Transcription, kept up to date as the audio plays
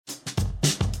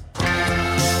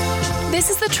This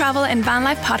is the Travel and Van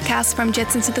Life podcast from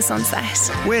Jits Into the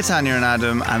Sunset. We're Tanya and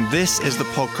Adam, and this is the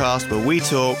podcast where we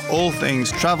talk all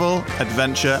things travel,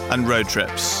 adventure, and road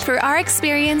trips. Through our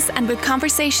experience and with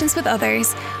conversations with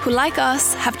others who, like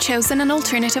us, have chosen an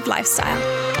alternative lifestyle.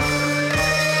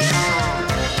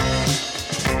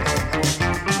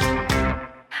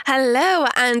 Hello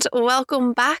and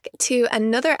welcome back to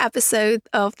another episode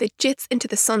of the Jits Into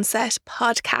the Sunset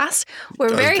podcast. I'm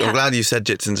glad you said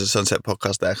Jits Into the Sunset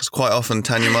podcast there, because quite often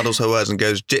Tanya muddles her words and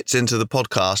goes Jits into the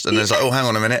podcast, and then it's like, oh, hang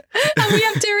on a minute. And we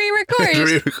have to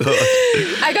re-record.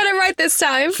 I got it right this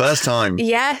time. First time.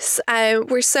 Yes,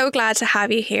 we're so glad to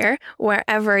have you here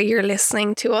wherever you're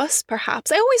listening to us.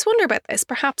 Perhaps, I always wonder about this,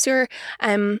 perhaps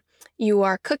you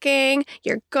are cooking,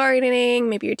 you're gardening,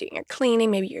 maybe you're doing your cleaning,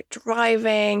 maybe you're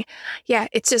driving. Yeah,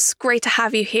 it's just great to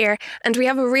have you here. And we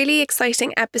have a really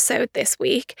exciting episode this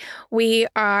week.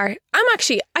 I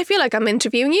feel like I'm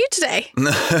interviewing you today.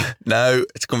 No,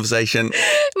 it's a conversation.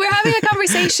 We're having a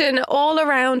conversation all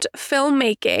around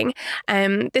filmmaking.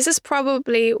 This is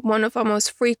probably one of our most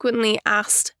frequently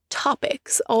asked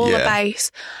topics,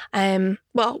 about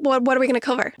what are we going to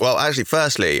cover? Well, actually,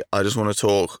 firstly, I just want to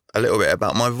talk a little bit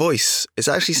about my voice. It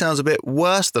actually sounds a bit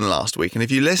worse than last week, and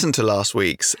if you listen to last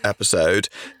week's episode,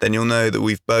 then you'll know that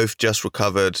we've both just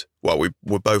recovered. Well, we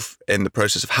were both in the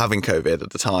process of having COVID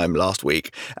at the time last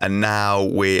week, and now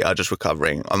we are just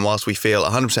recovering. And whilst we feel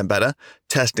 100% better,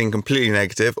 testing completely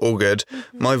negative, all good,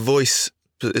 my voice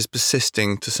is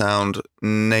persisting to sound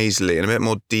nasally and a bit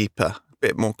more deeper, a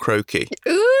bit more croaky.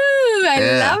 Ooh, I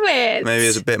love it. Maybe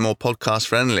it's a bit more podcast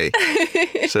friendly.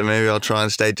 So maybe I'll try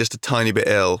and stay just a tiny bit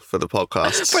ill for the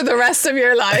podcasts. For the rest of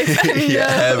your life.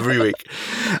 Every week.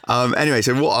 Anyway,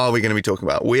 so what are we going to be talking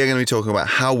about? We are going to be talking about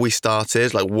how we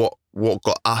started, like what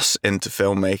got us into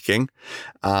filmmaking.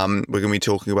 We're going to be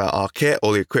talking about our kit,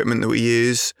 all the equipment that we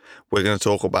use. We're going to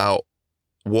talk about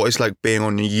what it's like being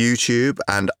on YouTube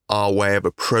and our way of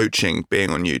approaching being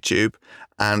on YouTube,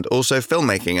 and also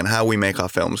filmmaking and how we make our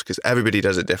films, because everybody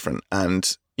does it different.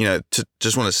 And,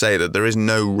 just want to say that there is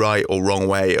no right or wrong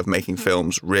way of making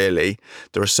films, really.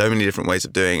 There are so many different ways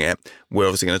of doing it. We're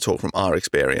obviously going to talk from our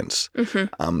experience.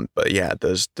 But yeah,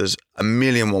 there's a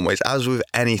million one ways. As with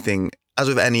anything, as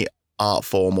with any art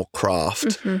form or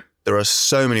craft, there are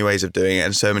so many ways of doing it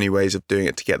and so many ways of doing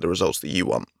it to get the results that you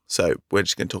want. So we're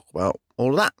just going to talk about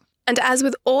all of that. And as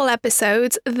with all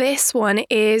episodes, this one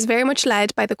is very much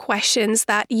led by the questions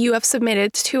that you have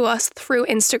submitted to us through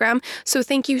Instagram. So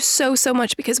thank you so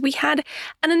much, because we had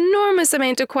an enormous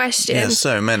amount of questions. Yeah,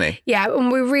 so many. Yeah,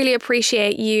 and we really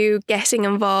appreciate you getting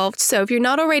involved. So if you're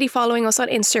not already following us on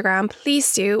Instagram,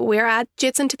 please do. We're at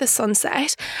Jits Into the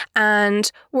Sunset,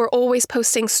 and we're always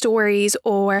posting stories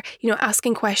or,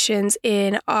 asking questions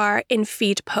in our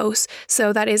in-feed posts.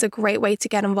 So that is a great way to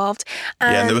get involved.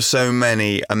 And there were so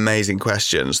many amazing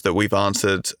questions that we've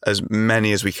answered as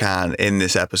many as we can in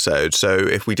this episode. So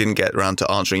if we didn't get around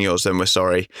to answering yours, then we're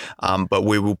sorry. But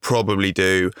we will probably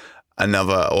do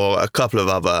another or a couple of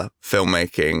other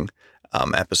filmmaking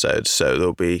episodes, so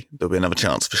there'll be another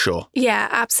chance for sure. Yeah,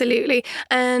 absolutely.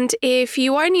 And if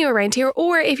you are new around here,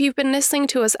 or if you've been listening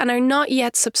to us and are not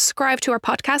yet subscribed to our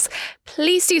podcast,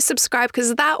 please do subscribe,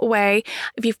 because that way,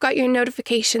 if you've got your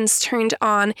notifications turned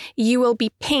on, you will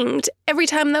be pinged every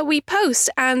time that we post,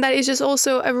 and that is just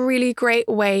also a really great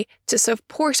way to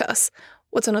support us.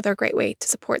 What's another great way to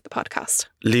support the podcast?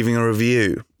 Leaving a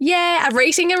review. Yeah, a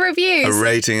rating and reviews. A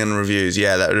rating and reviews.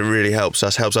 Yeah, that really helps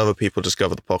us, helps other people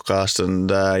discover the podcast. And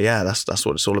that's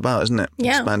what it's all about, isn't it?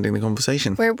 Yeah. Expanding the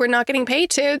conversation. We're not getting paid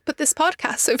to put this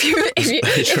podcast. So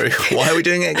True. Why are we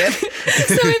doing it again?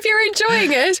 So if you're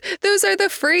enjoying it, those are the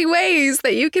free ways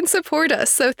that you can support us.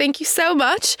 So thank you so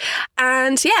much.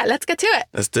 And yeah, let's get to it.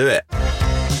 Let's do it.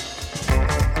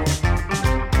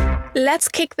 Let's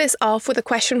kick this off with a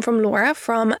question from Laura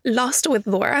from Lost with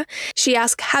Laura. She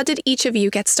asked, how did each of you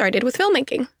get started with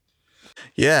filmmaking?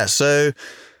 Yeah, so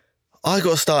I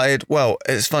got started, well,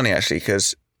 it's funny actually,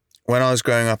 because when I was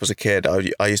growing up as a kid,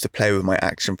 I used to play with my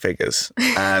action figures,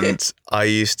 and I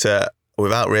used to,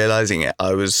 without realizing it,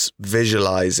 I was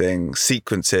visualizing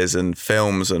sequences and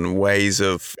films and ways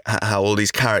of how all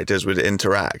these characters would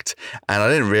interact. And I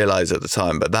didn't realize at the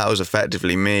time, but that was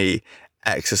effectively me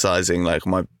exercising like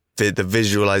the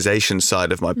visualization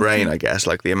side of my brain, I guess,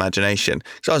 like the imagination.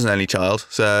 Because I was an only child,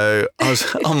 so I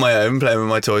was on my own playing with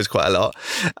my toys quite a lot,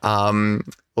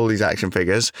 all these action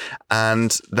figures.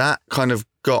 And that kind of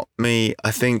got me, I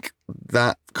think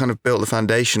that kind of built the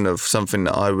foundation of something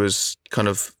that I was kind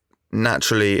of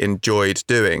naturally enjoyed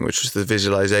doing, which was the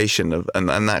visualization of and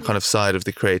that kind of side of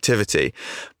the creativity.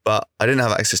 But I didn't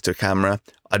have access to a camera.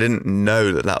 I didn't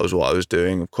know that that was what I was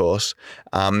doing, of course.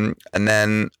 And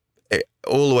then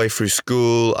all the way through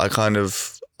school,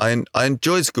 I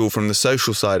enjoyed school from the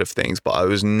social side of things, but I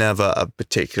was never a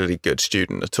particularly good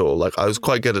student at all. Like I was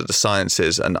quite good at the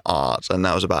sciences and art, and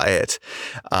that was about it.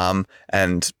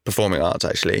 And performing arts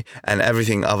actually, and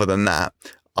everything other than that,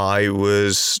 I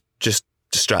was just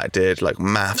distracted, like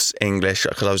maths, English,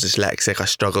 because I was dyslexic. I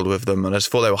struggled with them and I just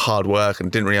thought they were hard work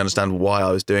and didn't really understand why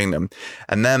I was doing them.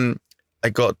 And then I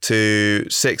got to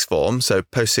sixth form, so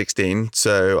post 16.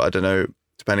 So I don't know,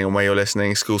 depending on where you're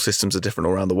listening, school systems are different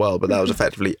all around the world, but that was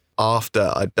effectively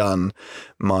after I'd done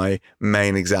my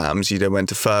main exams. You then went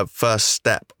to first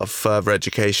step of further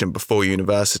education before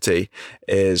university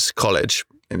is college,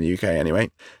 in the UK anyway.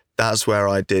 That's where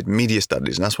I did media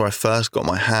studies, and that's where I first got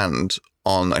my hand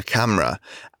on a camera.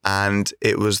 And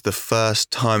it was the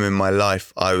first time in my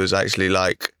life I was actually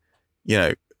like, you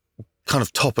know, kind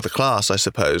of top of the class, I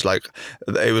suppose. Like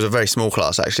it was a very small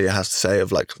class, actually, I have to say,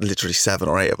 of like literally 7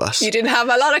 or 8 of us. You didn't have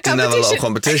a lot of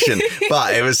competition.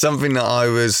 But it was something that I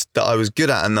was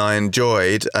good at and that I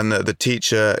enjoyed, and that the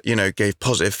teacher, you know, gave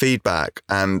positive feedback.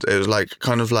 And it was like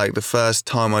kind of like the first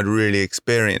time I'd really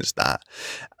experienced that.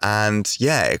 And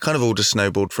yeah, it kind of all just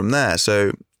snowballed from there.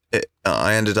 So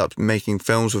I ended up making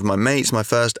films with my mates. My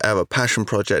first ever passion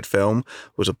project film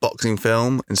was a boxing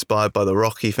film inspired by the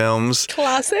Rocky films.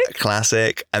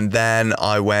 Classic. And then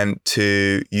I went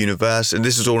to university, and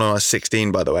this was all when I was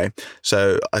 16, by the way.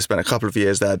 So I spent a couple of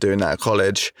years there doing that at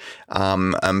college,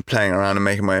 and playing around and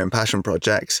making my own passion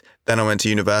projects. Then I went to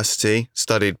university,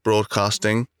 studied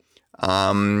broadcasting.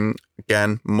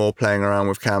 Again, more playing around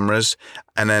with cameras.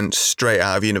 And then straight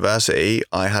out of university,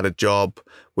 I had a job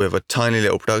with a tiny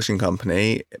little production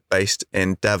company based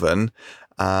in Devon.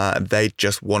 They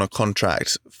just won a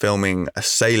contract filming a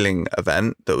sailing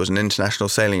event that was an international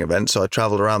sailing event. So I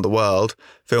traveled around the world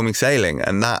filming sailing.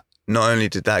 And that, not only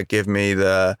did that give me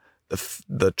the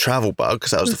travel bug,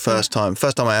 because that was the first time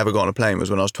I ever got on a plane was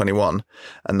when I was 21.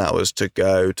 And that was to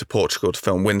go to Portugal to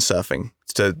film windsurfing.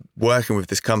 So working with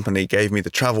this company gave me the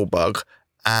travel bug,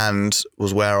 and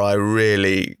was where I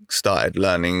really started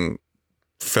learning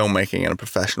filmmaking in a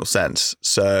professional sense.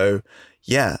 So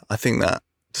yeah, I think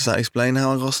does that explain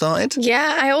how I got started?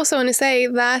 Yeah, I also want to say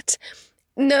that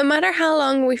no matter how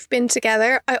long we've been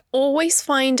together, I always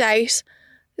find out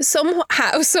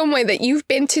somehow, some way that you've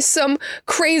been to some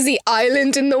crazy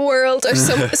island in the world or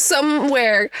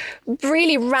somewhere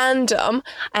really random,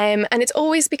 and it's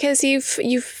always because you've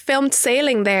filmed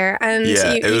sailing there. And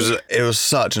yeah, it was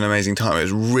such an amazing time. It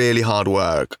was really hard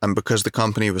work, and because the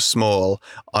company was small,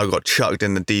 I got chucked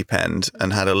in the deep end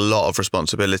and had a lot of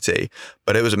responsibility.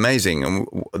 But it was amazing, and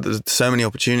there's so many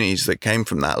opportunities that came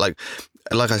from that. Like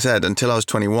I said, until I was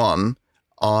 21,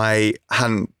 I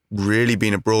hadn't really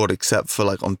been abroad except for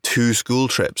like on 2 school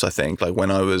trips, I think, like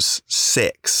when I was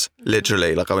 6,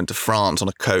 literally. Like I went to France on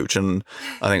a coach, and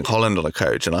I think Holland on a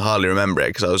coach, and I hardly remember it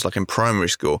because I was like in primary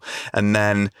school. And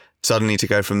then suddenly to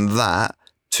go from that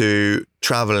to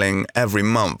traveling every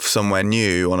month somewhere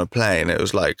new on a plane, it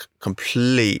was like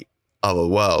complete other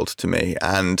world to me,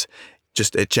 and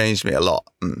just it changed me a lot.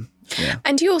 Yeah.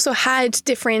 And you also had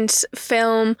different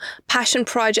film passion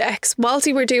projects whilst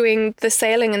you were doing the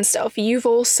sailing and stuff. You've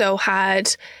also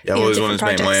had I always wanted to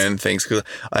make my own things, because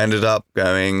I ended up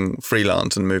going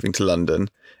freelance and moving to London.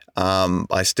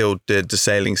 I still did the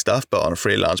sailing stuff, but on a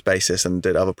freelance basis, and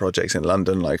did other projects in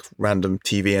London, like random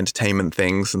TV entertainment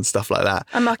things and stuff like that.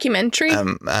 A mockumentary?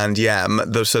 And yeah,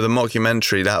 so the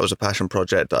mockumentary, that was a passion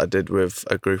project that I did with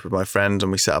a group of my friends,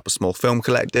 and we set up a small film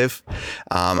collective,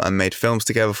 and made films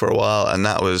together for a while. And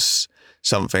that was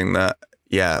something that,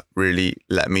 yeah, really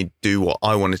let me do what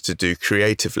I wanted to do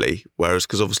creatively. Whereas,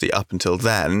 because obviously up until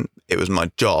then, it was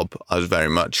my job. I was very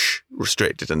much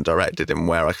restricted and directed in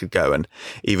where I could go. And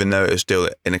even though it was still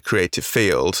in a creative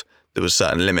field, there was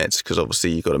certain limits, because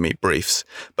obviously you've got to meet briefs.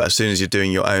 But as soon as you're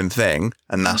doing your own thing,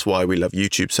 and that's why we love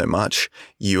YouTube so much,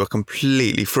 you are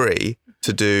completely free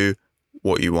to do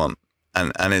what you want.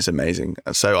 And it's amazing.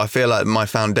 And so I feel like my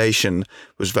foundation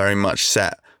was very much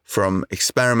set from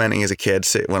experimenting as a kid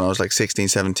when I was like 16,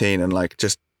 17, and like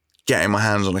just getting my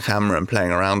hands on a camera and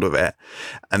playing around with it.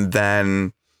 And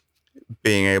then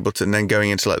being able to, and then going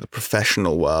into like the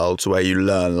professional world, where you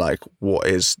learn like what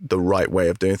is the right way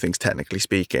of doing things, technically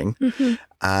speaking.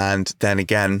 And then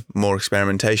again, more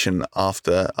experimentation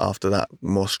after that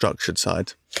more structured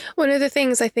side. One of the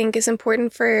things I think is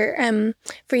important for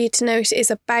you to note is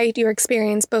about your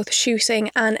experience both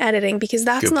shooting and editing, because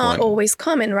that's not always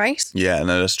common, right? Yeah,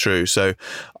 no, that's true. So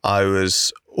I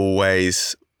was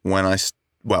always, when I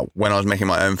was making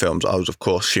my own films, I was of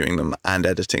course shooting them and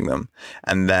editing them.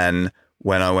 And then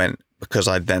when I went because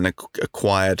I then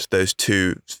acquired those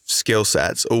two skill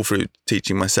sets all through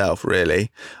teaching myself,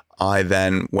 really, I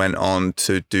then went on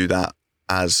to do that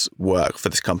as work for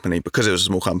this company. Because it was a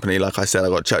small company, like I said, I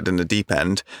got chucked in the deep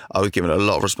end. I was given a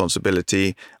lot of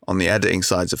responsibility on the editing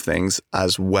sides of things,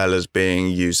 as well as being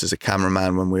used as a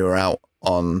cameraman when we were out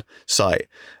on site.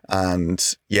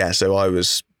 And yeah, so I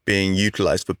was being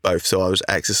utilized for both. So I was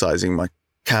exercising my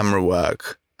camera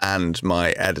work and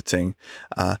my editing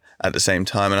at the same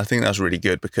time. And I think that's really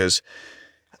good, because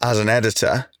as an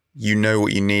editor, you know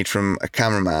what you need from a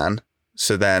cameraman.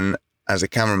 So then as a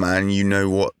cameraman, you know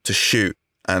what to shoot.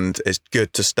 And it's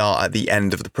good to start at the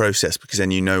end of the process, because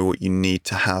then you know what you need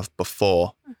to have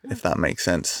before, if that makes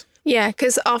sense. Yeah,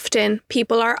 because often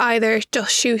people are either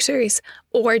just shooters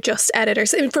or just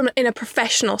editors in a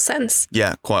professional sense.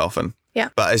 Yeah, quite often. Yeah.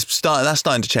 But that's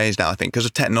starting to change now, I think, because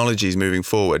of technology is moving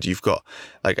forward. You've got,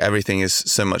 like, everything is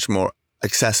so much more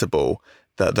accessible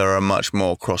that there are much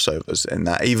more crossovers in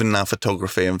that. Even now,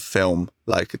 photography and film,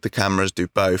 like, the cameras do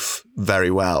both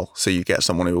very well. So you get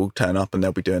someone who will turn up and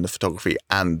they'll be doing the photography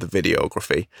and the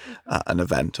videography at an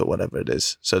event or whatever it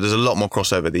is. So there's a lot more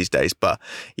crossover these days. But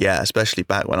yeah, especially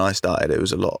back when I started, it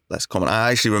was a lot less common.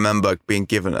 I actually remember being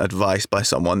given advice by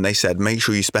someone. They said, make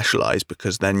sure you specialize,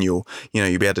 because then you'll be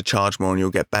able to charge more and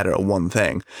you'll get better at one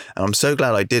thing. And I'm so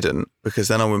glad I didn't, because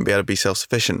then I wouldn't be able to be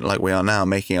self-sufficient like we are now,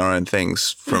 making our own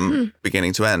things from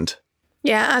beginning to end.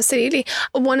 Yeah, absolutely.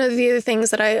 One of the other things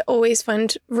that I always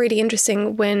find really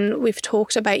interesting when we've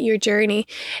talked about your journey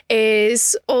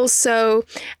is also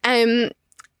the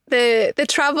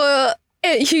travel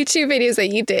YouTube videos that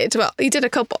you did. Well, you did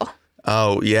a couple.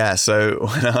 Oh yeah, so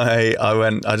when I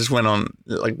went on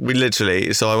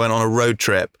a road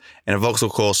trip in a Vauxhall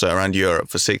Corsa around Europe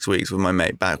for 6 weeks with my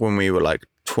mate back when we were like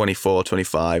 24,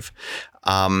 25,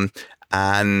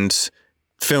 and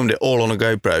filmed it all on a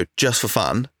GoPro just for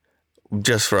fun.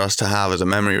 Just for us to have as a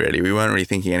memory, really. We weren't really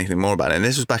thinking anything more about it. And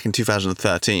this was back in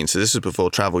 2013. So this was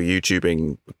before travel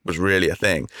YouTubing was really a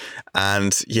thing.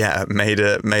 And yeah, made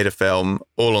a film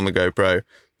all on the GoPro,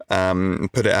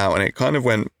 put it out, and it kind of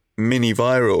went mini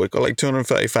viral. It got like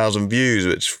 230,000 views,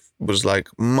 which was like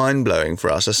mind blowing for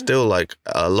us. It's still like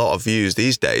a lot of views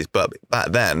these days. But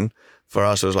back then, for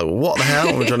us, it was like, what the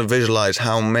hell? We're trying to visualize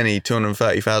how many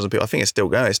 230,000 people. I think it's still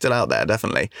going. It's still out there,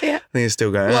 definitely. Yeah. I think it's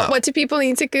still going up. What do people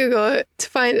need to Google to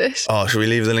find it? Oh, should we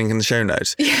leave the link in the show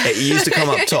notes? Yeah. It used to come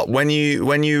up top. When you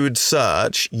would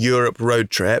search Europe road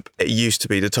trip, it used to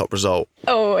be the top result.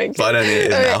 Oh my God. But I don't think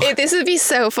it is now. This would be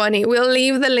so funny. We'll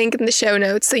leave the link in the show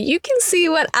notes so you can see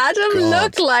what Adam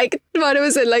looked like, what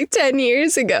was it, like 10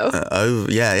 years ago?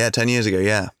 10 years ago,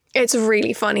 yeah. It's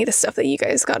really funny, the stuff that you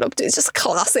guys got up to. It's just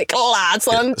classic lads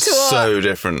on tour. So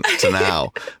different to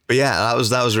now. But yeah,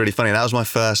 that was really funny. That was my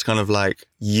first kind of like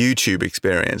YouTube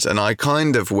experience. And I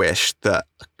kind of wished that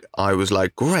I was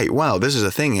like, great, wow, this is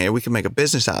a thing here. We can make a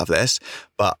business out of this.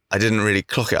 But I didn't really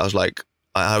clock it. I was like,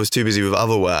 I was too busy with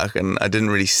other work, and I didn't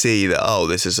really see that,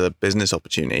 this is a business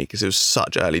opportunity, because it was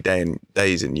such early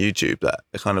days in YouTube that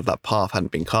that path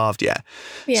hadn't been carved yet.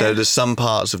 Yeah. So there's some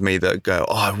parts of me that go,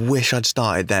 I wish I'd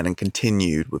started then and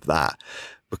continued with that,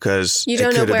 because it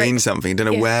could have been something. I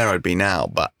don't know where I'd be now,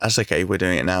 but that's okay. We're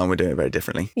doing it now and we're doing it very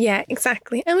differently. Yeah,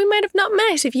 exactly. And we might have not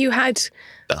met if you had...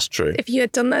 That's true. If you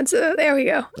had done that. So there we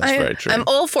go. That's very true. I'm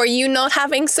all for you not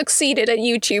having succeeded at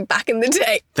YouTube back in the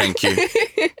day. Thank you.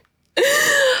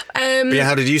 But yeah,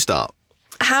 how did you start?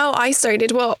 How I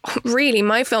started? Well, really,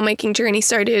 my filmmaking journey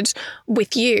started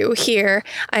with you here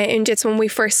in Jits when we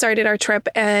first started our trip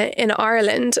in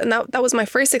Ireland. And that was my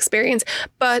first experience.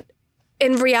 But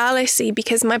in reality,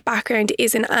 because my background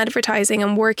is in advertising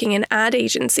and working in ad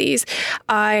agencies,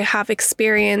 I have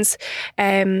experience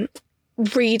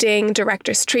reading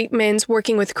directors' treatments,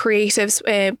 working with creatives,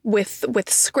 with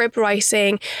script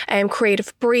writing,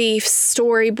 creative briefs,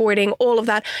 storyboarding, all of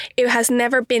that. It has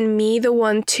never been me the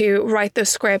one to write those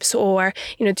scripts or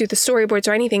do the storyboards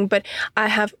or anything. But I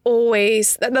have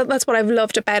always that's what I've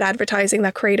loved about advertising,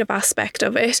 that creative aspect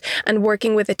of it, and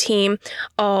working with a team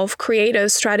of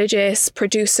creatives, strategists,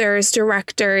 producers,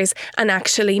 directors, and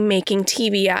actually making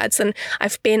TV ads. And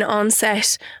I've been on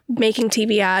set making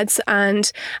TV ads,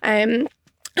 and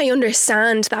I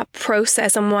understand that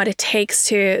process and what it takes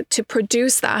to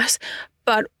produce that,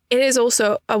 but it is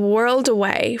also a world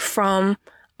away from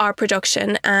our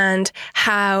production and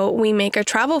how we make our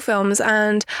travel films.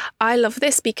 And I love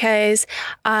this because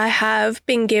I have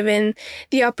been given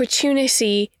the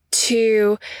opportunity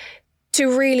to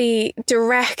really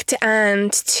direct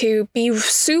and to be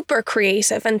super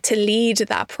creative and to lead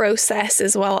that process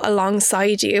as well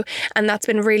alongside you. And that's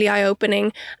been really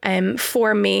eye-opening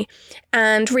for me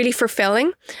and really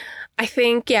fulfilling. I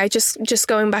think, yeah, just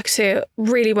going back to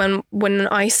really when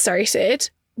I started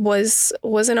was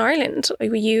in Ireland.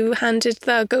 You handed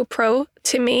the GoPro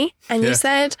to me and you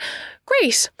said,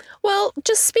 great, well,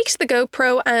 just speak to the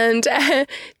GoPro and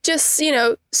just,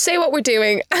 say what we're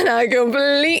doing. And I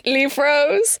completely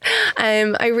froze.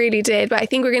 I really did. But I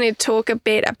think we're going to talk a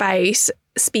bit about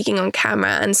speaking on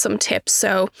camera and some tips.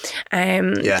 So,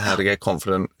 how to get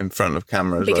confident in front of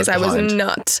camera as because well as I was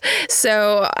not.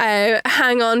 So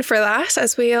hang on for that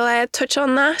as we'll touch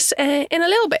on that in a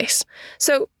little bit.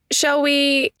 So shall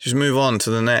we just move on to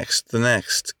the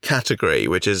next category,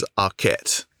 which is our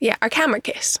kit? Yeah, our camera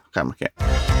kit.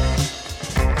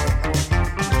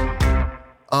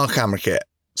 Our camera kit.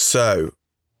 So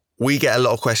we get a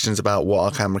lot of questions about what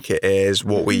our camera kit is,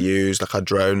 what we use, like our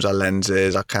drones, our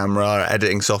lenses, our camera, our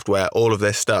editing software, all of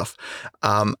this stuff.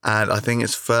 And I think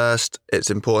it's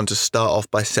important to start off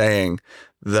by saying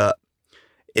that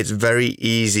it's very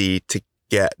easy to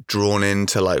get drawn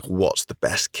into like what's the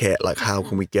best kit, like how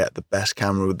can we get the best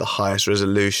camera with the highest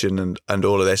resolution and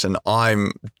all of this. And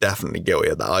I'm definitely guilty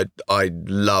of that. I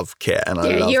love kit and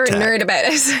I love you're tech. a nerd about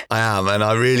it. I am, and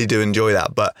I really do enjoy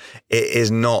that, but it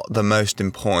is not the most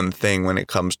important thing when it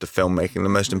comes to filmmaking. The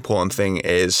most important thing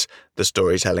is the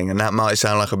storytelling, and that might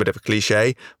sound like a bit of a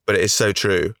cliche, but it is so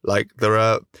true. Like there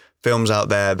are films out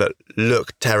there that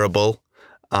look terrible,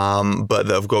 but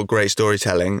that have got great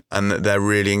storytelling and that they're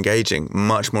really engaging,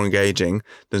 much more engaging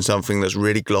than something that's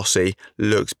really glossy,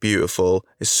 looks beautiful,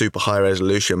 is super high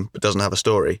resolution, but doesn't have a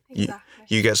story. Exactly.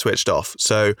 You get switched off.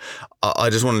 So I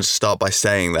just wanted to start by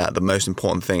saying that the most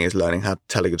important thing is learning how to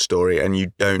tell a good story, and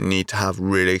you don't need to have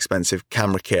really expensive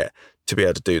camera kit to be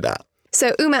able to do that.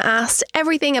 So Uma asked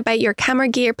everything about your camera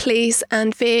gear, please,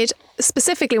 and Vid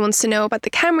specifically wants to know about the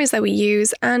cameras that we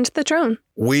use and the drone.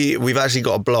 We've actually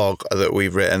got a blog that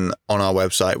we've written on our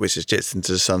website, which is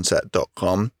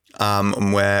jitsintothesunset.com,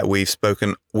 where we've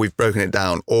broken it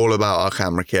down all about our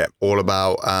camera kit, all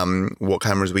about what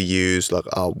cameras we use, like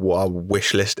what our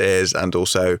wish list is, and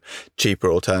also cheaper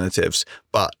alternatives.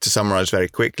 But to summarize very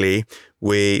quickly,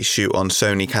 we shoot on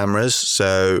Sony cameras.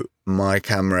 So my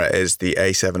camera is the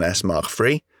A7S Mark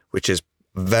III, which is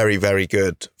very, very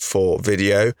good for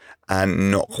video and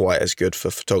not quite as good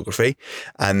for photography.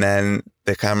 And then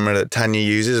the camera that Tanya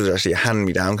uses, was actually a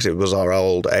hand-me-down because it was our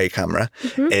old A camera,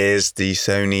 is the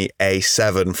Sony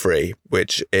A7 III,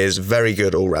 which is very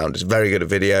good all round. It's very good at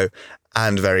video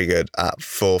and very good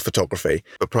for photography.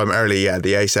 But primarily,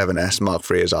 the A7S Mark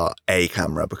III is our A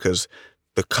camera because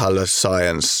the color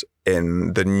science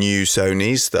in the new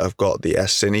Sonys that have got the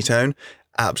S Cinetone,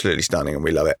 absolutely stunning, and we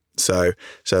love it. So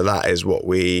that is what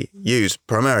we use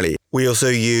primarily. We also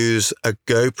use a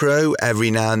GoPro every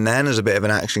now and then as a bit of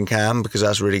an action cam because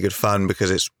that's really good fun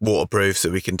because it's waterproof, so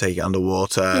we can take it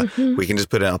underwater. We can just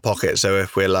put it in our pocket. So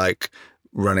if we're like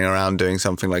running around doing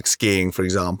something like skiing, for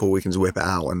example, we can just whip it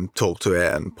out and talk to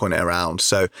it and point it around.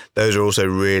 So those are also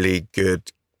really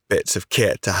good bits of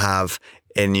kit to have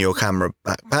in your camera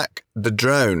backpack. The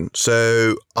drone.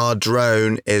 So our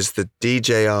drone is the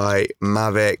DJI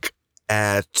Mavic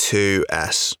Air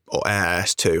 2S or Air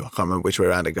S2. I can't remember which way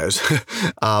around it goes.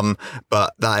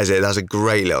 But that is it. That's a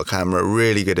great little camera,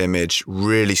 really good image,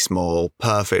 really small,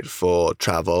 perfect for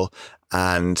travel.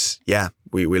 And yeah,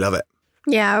 we love it.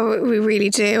 Yeah, we really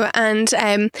do. And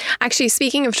actually,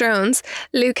 speaking of drones,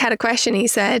 Luke had a question. He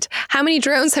said, how many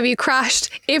drones have you crashed?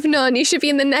 If none, you should be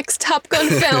in the next Top Gun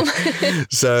film.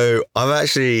 So I've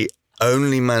actually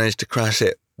only managed to crash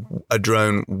a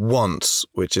drone once,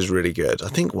 which is really good. I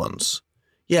think once.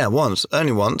 Yeah, once.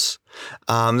 Only once.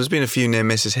 There's been a few near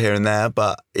misses here and there,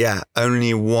 but yeah,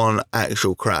 only one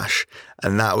actual crash.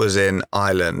 And that was in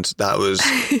Ireland. That was,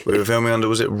 we were filming under,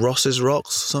 was it Ross's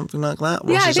Rocks? Something like that?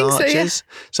 Ross's Arches? So,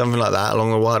 yeah. Something like that,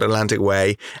 along the Wide Atlantic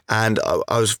Way. And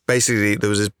I was basically, there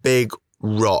was this big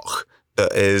rock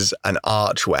that is an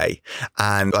archway.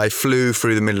 And I flew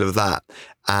through the middle of that.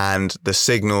 And the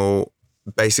signal,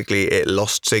 basically it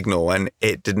lost signal and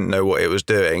it didn't know what it was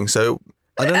doing. So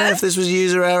I don't know if this was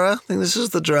user error. I think this was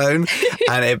the drone.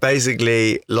 And it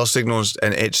basically lost signals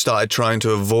and it started trying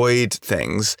to avoid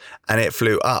things and it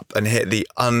flew up and hit the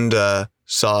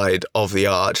underside of the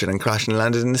arch and then crashed and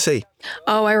landed in the sea.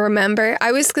 Oh, I remember.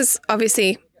 Because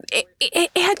obviously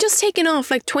it had just taken off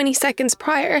like 20 seconds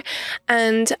prior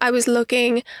and I was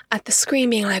looking at the screen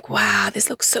being like, wow,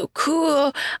 this looks so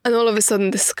cool. And all of a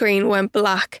sudden the screen went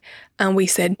black and we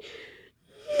said,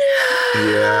 no.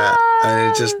 Yeah, and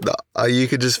it just, you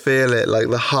could just feel it, like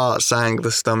the heart sank,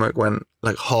 the stomach went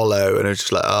like hollow, and it's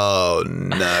just like, oh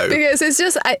no. Because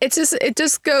it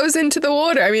just goes into the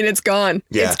water. I mean, it's gone.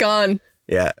 Yeah. It's gone.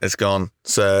 Yeah, it's gone.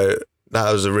 So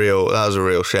That was a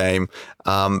real shame.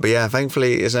 But yeah,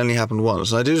 thankfully it's only happened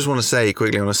once. And I do just want to say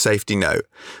quickly on a safety note,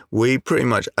 we pretty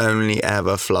much only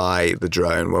ever fly the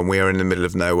drone when we are in the middle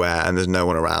of nowhere and there's no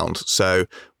one around. So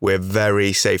we're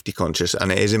very safety conscious,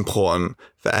 and it is important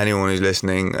for anyone who's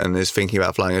listening and is thinking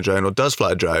about flying a drone or does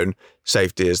fly a drone.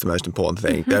 Safety is the most important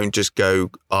thing. Mm-hmm. Don't just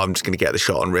go, I'm just going to get the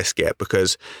shot and risk it,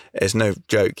 because it's no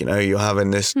joke. You're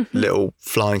having this little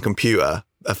flying computer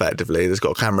effectively that's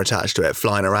got a camera attached to it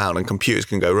flying around, and computers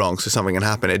can go wrong, so something can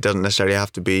happen. It doesn't necessarily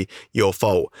have to be your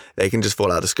fault. They can just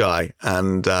fall out of the sky,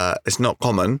 and it's not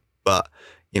common, but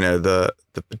the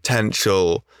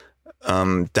potential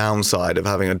downside of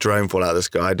having a drone fall out of the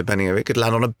sky, depending if it could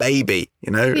land on a baby,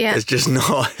 it's just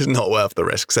it's not worth the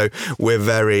risk. So we've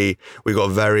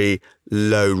got very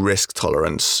low risk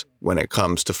tolerance when it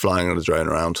comes to flying a drone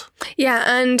around.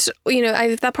 Yeah, and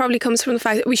that probably comes from the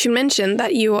fact that we should mention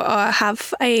that you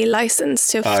have a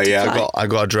license to fly. I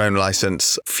got a drone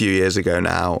license a few years ago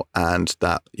now, and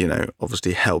that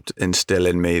obviously helped instill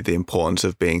in me the importance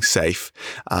of being safe.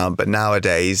 But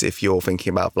nowadays, if you're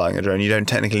thinking about flying a drone, you don't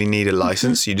technically need a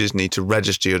license. You just need to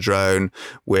register your drone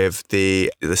with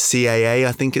the CAA,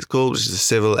 I think it's called, which is the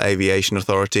Civil Aviation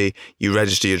Authority. You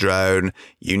register your drone.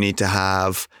 You need to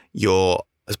have your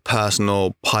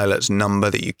personal pilot's number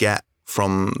that you get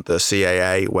from the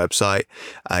CAA website.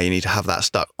 You need to have that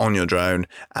stuck on your drone,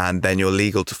 and then you're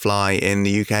legal to fly in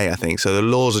the UK, I think. So the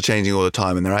laws are changing all the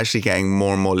time, and they're actually getting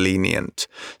more and more lenient.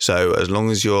 So as long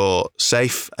as you're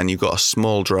safe and you've got a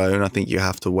small drone, I think you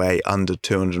have to weigh under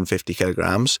 250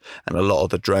 kilograms. And a lot of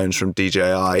the drones from DJI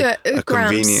are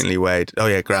conveniently weighed. Oh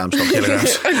yeah, grams, not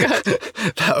kilograms. Oh God.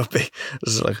 That would be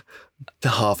like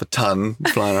half a ton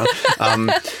flying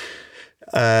around.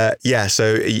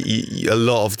 So a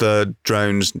lot of the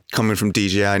drones coming from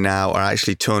DJI now are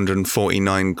actually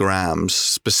 249 grams,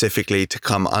 specifically to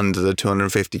come under the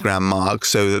 250 gram mark,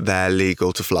 so that they're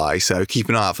legal to fly. So keep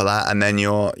an eye out for that, and then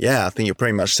I think you're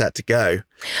pretty much set to go.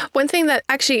 One thing that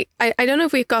actually, I don't know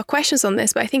if we've got questions on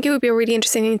this, but I think it would be a really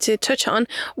interesting thing to touch on.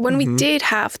 When we did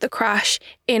have the crash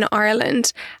in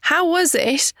Ireland, how was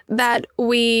it that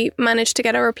we managed to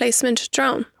get a replacement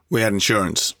drone? We had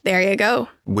insurance. There you go.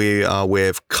 We are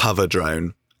with Cover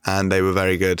Drone, and they were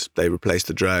very good. They replaced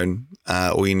the drone.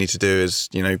 All you need to do is,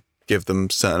 give them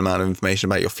a certain amount of information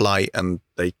about your flight, and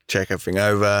they check everything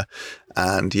over.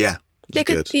 And they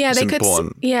could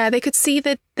see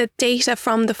the data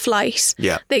from the flight.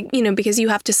 Yeah. Because you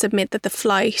have to submit the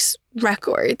flight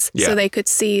records. Yeah. So they could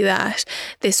see that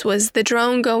this was the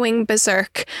drone going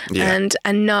berserk and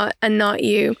not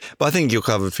you. But I think you're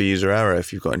covered for user error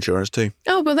if you've got insurance too.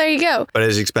 Oh, well, there you go. But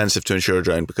it's expensive to insure a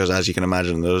drone because, as you can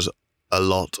imagine, there's a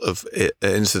lot of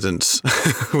incidents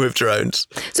with drones.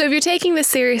 So if you're taking this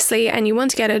seriously and you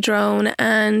want to get a drone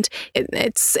and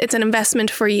it's an investment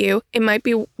for you, it might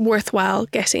be worthwhile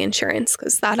getting insurance,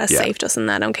 because that has saved us on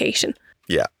that occasion.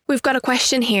 Yeah. We've got a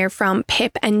question here from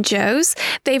Pip and Joe's.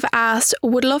 They've asked,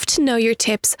 would love to know your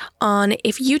tips on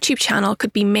if YouTube channel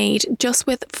could be made just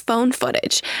with phone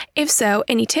footage. If so,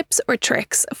 any tips or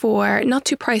tricks for not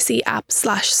too pricey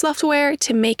app/software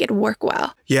to make it work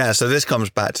well? Yeah, so this comes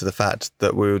back to the fact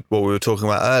that what we were talking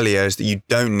about earlier is that you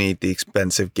don't need the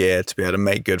expensive gear to be able to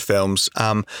make good films.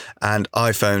 And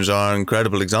iPhones are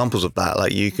incredible examples of that.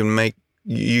 Like you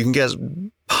can get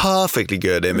perfectly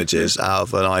good images out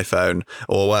of an iPhone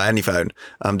or any phone.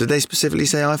 Did they specifically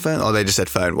say iPhone? Oh, they just said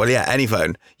phone. Well, yeah, any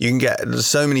phone. You can there's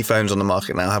so many phones on the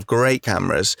market now, have great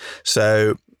cameras.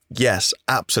 So yes,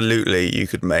 absolutely, you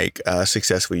could make a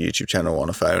successful YouTube channel on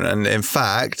a phone. And in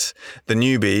fact, the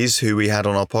newbies who we had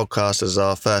on our podcast as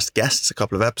our first guests a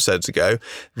couple of episodes ago,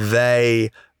 they've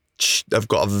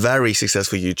got a very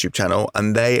successful YouTube channel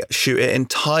and they shoot it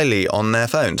entirely on their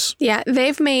phones. Yeah,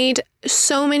 they've made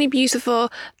so many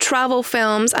beautiful travel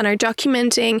films and are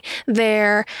documenting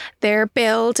their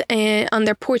build on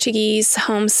their Portuguese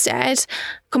homestead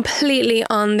completely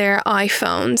on their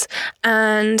iPhones,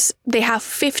 and they have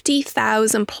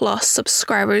 50,000 plus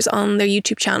subscribers on their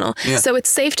YouTube channel. Yeah. So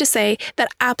it's safe to say that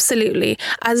absolutely,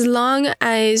 as long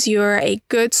as you're a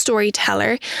good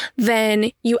storyteller,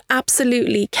 then you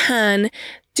absolutely can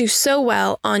do so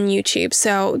well on YouTube.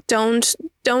 So don't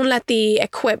let the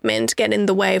equipment get in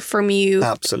the way from you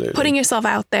putting yourself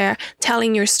out there,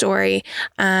 telling your story,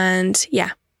 and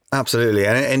yeah. Absolutely.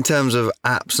 And in terms of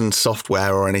apps and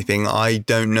software or anything, I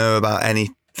don't know about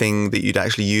anything thing that you'd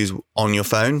actually use on your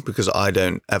phone, because I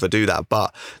don't ever do that. But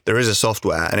there is a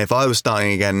software, and if I was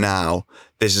starting again now,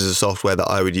 this is a software that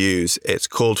I would use. It's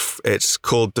called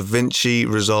DaVinci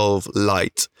Resolve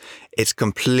Lite. It's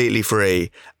completely free,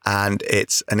 and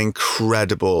it's an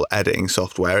incredible editing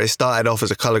software. It started off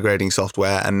as a color grading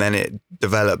software, and then it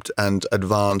developed and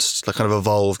advanced, like kind of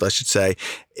evolved, I should say,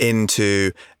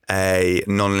 into a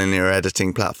non-linear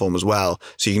editing platform as well.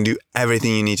 So you can do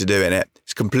everything you need to do in it.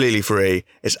 It's completely free.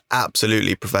 It's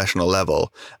absolutely professional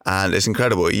level, and it's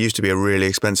incredible. It used to be a really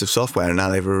expensive software, and now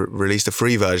they've released a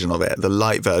free version of it, the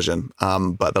Lite version.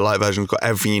 But the Lite version's got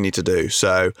everything you need to do.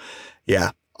 So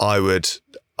yeah, I would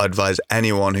advise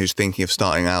anyone who's thinking of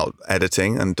starting out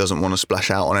editing and doesn't want to splash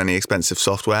out on any expensive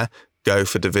software, go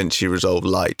for DaVinci Resolve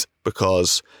Lite,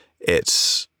 because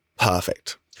it's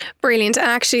perfect. Brilliant. And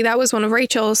actually, that was one of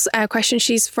Rachel's questions.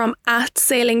 She's from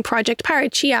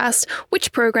 @SailingProjectParrot. She asked,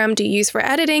 which program do you use for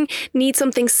editing? Need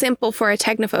something simple for a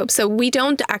technophobe. So we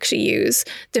don't actually use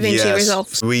DaVinci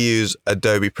Resolve. We use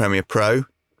Adobe Premiere Pro,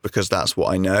 because that's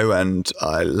what I know, and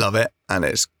I love it, and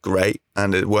it's great,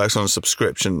 and it works on a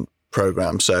subscription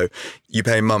program. So you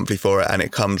pay monthly for it, and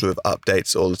it comes with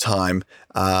updates all the time.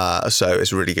 So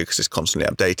it's really good because it's constantly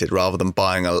updated, rather than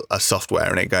buying a software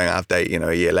and it going out of date,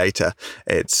 a year later.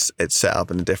 It's set up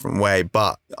in a different way.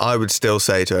 But I would still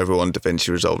say to everyone, DaVinci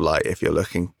Resolve Lite, if you're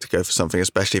looking to go for something,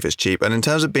 especially if it's cheap. And in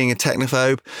terms of being a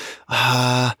technophobe,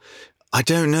 I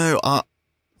don't know.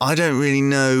 I don't really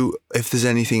know if there's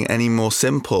anything any more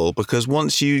simple, because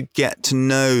once you get to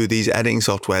know these editing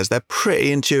softwares, they're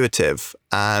pretty intuitive,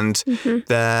 and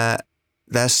they're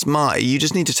smart. You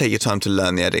just need to take your time to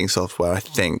learn the editing software, I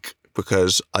think,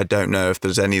 because I don't know if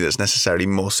there's any that's necessarily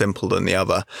more simple than the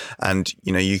other. And,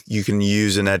 you can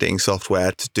use an editing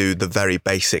software to do the very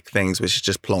basic things, which is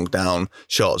just plonk down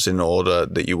shots in order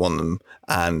that you want them.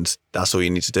 And that's all you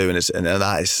need to do. And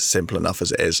that is simple enough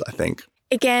as it is, I think.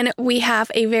 Again, we have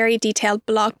a very detailed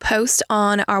blog post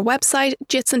on our website,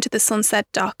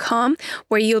 jitsintothesunset.com,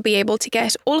 where you'll be able to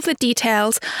get all of the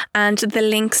details and the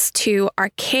links to our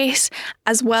kit,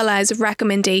 as well as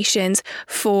recommendations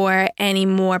for any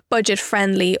more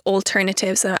budget-friendly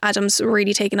alternatives. So Adam's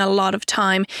really taken a lot of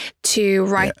time to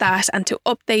write that and to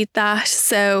update that.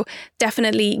 So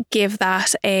definitely give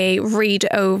that a read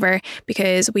over,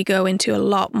 because we go into a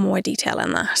lot more detail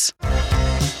in that.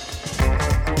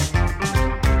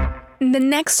 The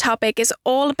next topic is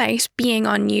all about being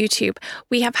on YouTube.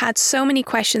 We have had so many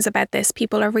questions about this.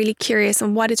 People are really curious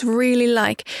on what it's really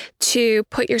like to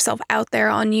put yourself out there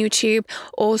on YouTube.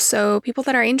 Also, people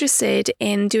that are interested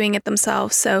in doing it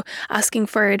themselves, so asking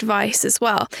for advice as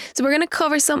well. So we're going to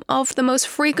cover some of the most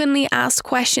frequently asked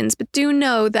questions, but do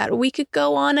know that we could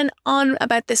go on and on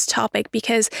about this topic,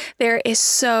 because there is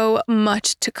so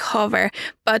much to cover.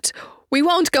 But we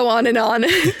won't go on and on.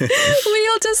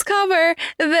 We'll just cover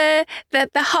the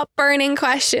hot burning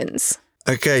questions.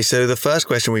 Okay, so the first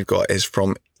question we've got is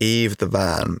from Eve the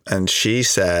Van, and she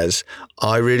says,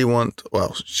 I really want,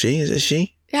 is it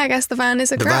she? Yeah, I guess the van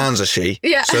is a girl. The van's a she.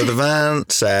 Yeah. So the van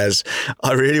says,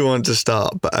 I really want to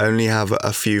start, but only have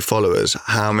a few followers.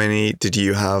 How many did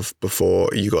you have before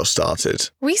you got started?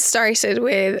 We started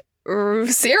with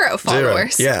 0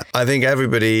 followers. 0. Yeah, I think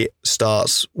everybody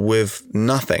starts with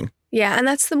nothing. Yeah, and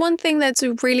that's the one thing that's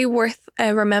really worth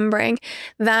remembering,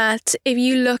 that if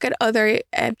you look at other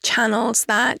channels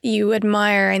that you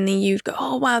admire and then you go,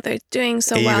 oh wow, they're doing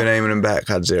so well. Even Eamon and Beck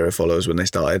had 0 followers when they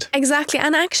started. Exactly.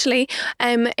 And actually,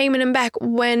 Eamon and Beck,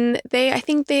 I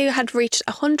think they had reached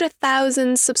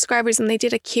 100,000 subscribers and they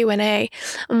did a Q&A.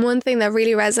 And one thing that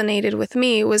really resonated with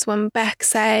me was when Beck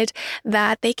said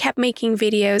that they kept making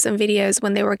videos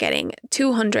when they were getting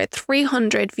 200,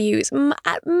 300 views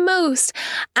at most.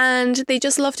 And they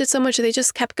just loved it so much, they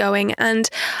just kept going. And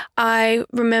I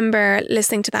remember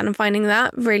listening to that and finding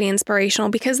that really inspirational,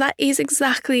 because that is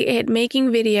exactly it.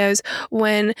 Making videos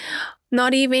when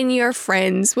not even your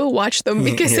friends will watch them,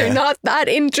 because they're not that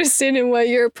interested in what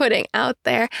you're putting out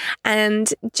there,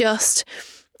 and just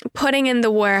putting in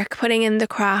the work, putting in the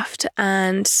craft,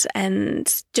 and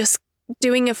just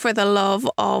doing it for the love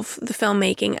of the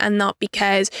filmmaking, and not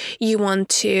because you want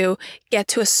to get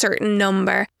to a certain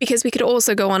number. Because we could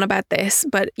also go on about this,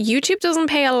 but YouTube doesn't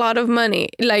pay a lot of money.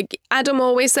 Like Adam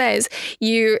always says,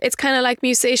 it's kind of like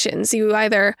musicians. You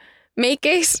either make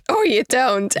it or you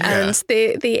don't, and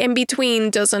the in between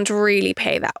doesn't really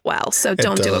pay that well, so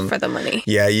don't do it for the money.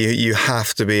 You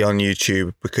have to be on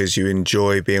YouTube because you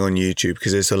enjoy being on YouTube,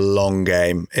 because it's a long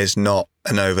game. It's not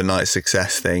an overnight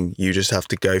success thing. You just have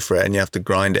to go for it, and you have to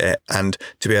grind at it, and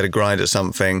to be able to grind at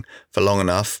something for long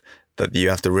enough that you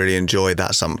have to really enjoy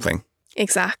that something.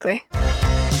 Exactly.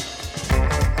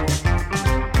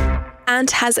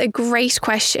 Ant has a great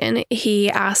question. He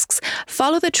asks,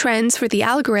 follow the trends for the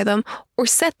algorithm or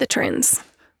set the trends?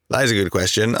 That is a good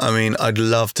question. I mean, I'd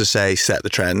love to say set the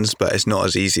trends, but it's not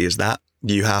as easy as that.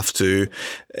 You have to,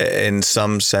 in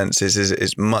some senses,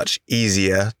 it's much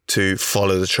easier to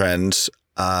follow the trends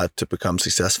to become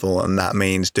successful. And that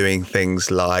means doing things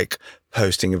like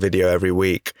posting a video every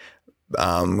week,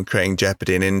 creating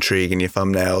jeopardy and intrigue in your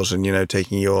thumbnails and,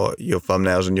 taking your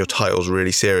thumbnails and your titles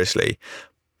really seriously.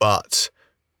 But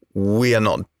we are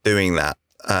not doing that.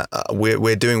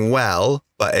 We're doing well,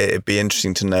 but it'd be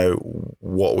interesting to know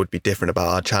what would be different about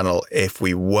our channel if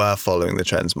we were following the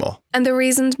trends more. And the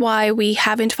reasons why we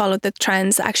haven't followed the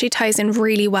trends actually ties in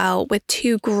really well with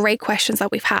two great questions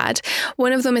that we've had.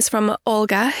 One of them is from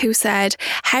Olga, who said,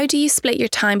 how do you split your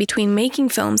time between making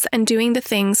films and doing the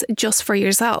things just for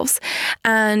yourselves?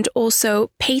 And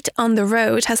also Pate on the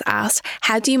Road has asked,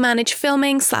 how do you manage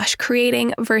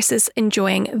filming/creating versus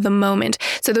enjoying the moment?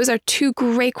 So those are two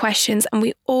great questions, and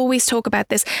we always talk about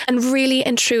this, and really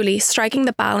and truly striking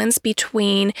the balance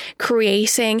between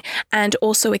creating and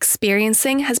also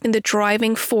experiencing has been the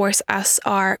driving force to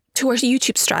our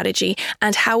YouTube strategy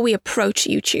and how we approach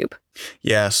YouTube.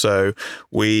 Yeah, so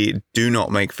we do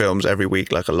not make films every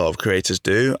week like a lot of creators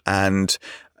do, and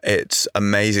it's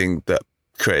amazing that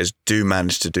creators do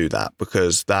manage to do that,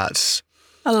 because that's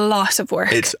a lot of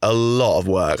work. It's a lot of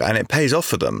work, and it pays off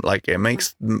for them. Like, it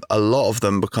makes a lot of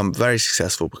them become very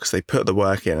successful because they put the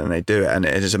work in and they do it, and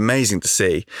it is amazing to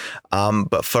see.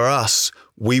 But for us,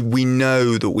 we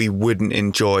know that we wouldn't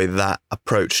enjoy that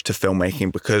approach to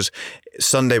filmmaking, because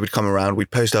Sunday would come around,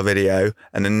 we'd post our video,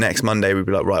 and then next Monday we'd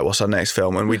be like, right, what's our next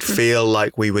film? And we'd feel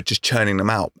like we were just churning them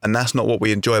out. And that's not what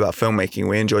we enjoy about filmmaking.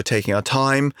 We enjoy taking our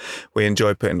time. We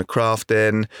enjoy putting the craft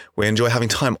in. We enjoy having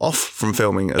time off from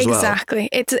filming as well. Exactly.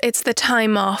 It's the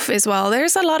time off as well.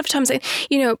 There's a lot of times,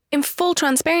 in full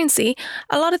transparency,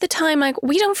 a lot of the time, like,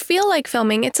 we don't feel like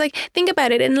filming. It's like, think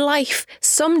about it in life.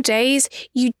 Some days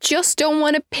you just don't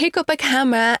want to pick up a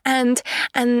camera and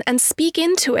speak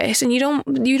into it, and you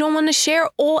don't want to share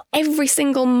every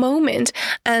single moment.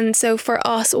 And so for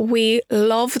us, we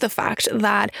love the fact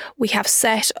that we have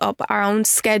set up our own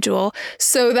schedule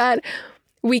so that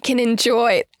we can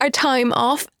enjoy our time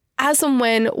off as and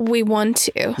when we want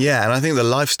to. Yeah, and I think the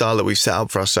lifestyle that we've set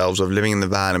up for ourselves of living in the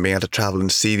van and being able to travel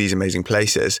and see these amazing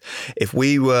places, if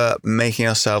we were making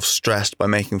ourselves stressed by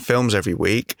making films every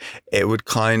week, it would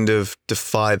kind of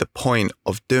defy the point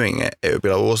of doing it. It would be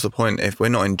like, well, what's the point? If we're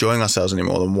not enjoying ourselves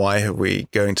anymore, then why are we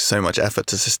going to so much effort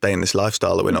to sustain this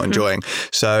lifestyle that we're not enjoying?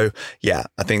 So yeah,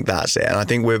 I think that's it. And I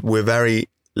think we're very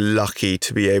lucky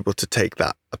to be able to take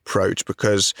that approach,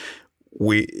 because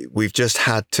we've just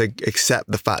had to accept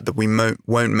the fact that we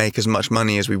won't make as much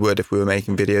money as we would if we were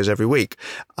making videos every week.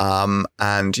 And,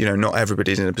 not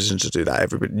everybody's in a position to do that.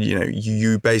 Everybody,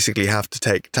 you basically have to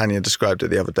take, Tanya described it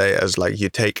the other day as like, you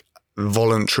take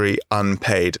voluntary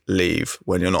unpaid leave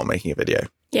when you're not making a video.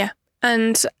 Yeah.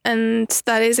 And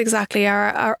that is exactly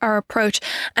our approach.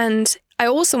 And I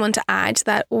also want to add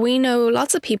that we know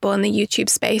lots of people in the YouTube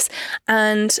space,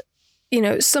 and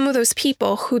some of those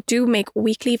people who do make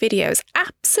weekly videos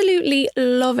absolutely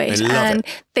love it, and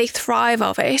they thrive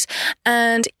of it.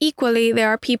 And equally, there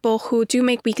are people who do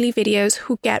make weekly videos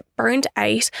who get burnt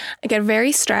out, get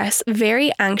very stressed,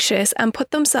 very anxious, and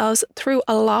put themselves through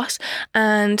a lot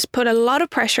and put a lot of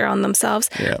pressure on themselves,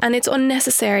 and it's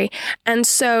unnecessary. And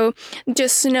so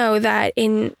just know that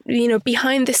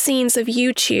behind the scenes of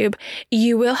YouTube,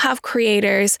 you will have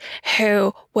creators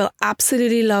who will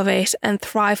absolutely love it and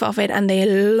thrive off it, and they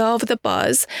love the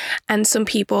buzz. And some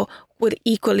people would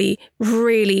equally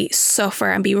really suffer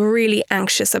and be really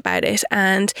anxious about it,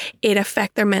 and it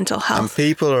affect their mental health. And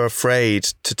people are afraid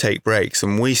to take breaks,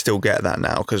 and we still get that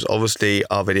now, because obviously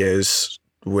our videos,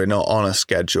 we're not on a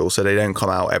schedule, so they don't come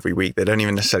out every week. They don't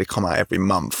even necessarily come out every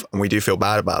month, and we do feel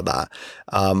bad about that.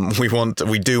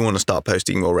 We do want to start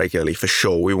posting more regularly, for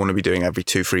sure. We want to be doing every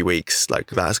 2-3 weeks.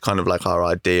 Like, that's kind of like our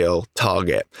ideal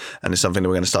target, and it's something that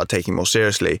we're going to start taking more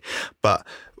seriously. But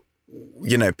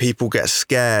people get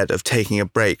scared of taking a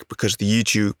break because the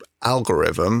YouTube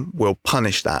algorithm will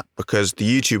punish that, because the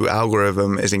YouTube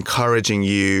algorithm is encouraging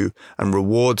you and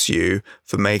rewards you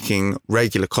for making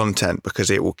regular content, because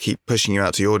it will keep pushing you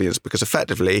out to the audience, because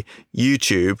effectively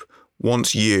YouTube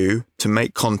wants you to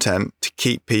make content to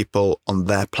keep people on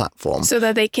their platform, so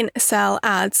that they can sell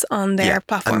ads on their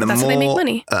platform. That's how they make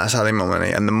money. That's how they make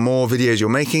money. And the more videos you're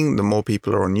making, the more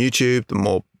people are on YouTube, the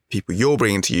more people you're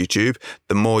bringing to YouTube,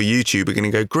 the more YouTube are going to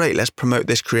go, great, let's promote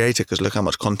this creator because look how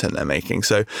much content they're making.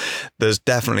 So there's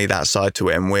definitely that side to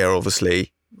it. And we're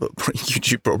obviously,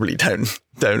 YouTube probably don't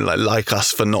don't like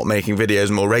us for not making videos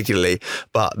more regularly.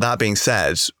 But that being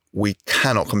said, we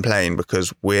cannot complain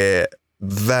because we're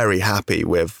very happy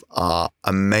with our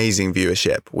amazing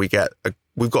viewership. We've got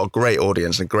a great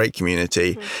audience and a great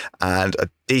community and a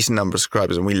decent number of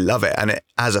subscribers, and we love it. And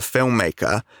as a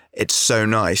filmmaker, it's so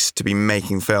nice to be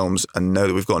making films and know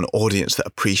that we've got an audience that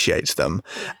appreciates them.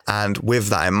 Yes. And with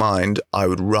that in mind, I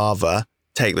would rather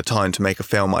take the time to make a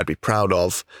film I'd be proud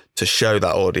of to show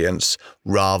that audience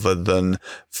rather than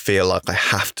feel like I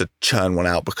have to churn one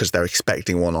out because they're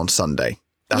expecting one on Sunday.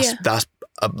 That's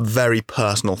a very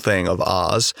personal thing of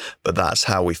ours, but that's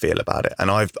how we feel about it.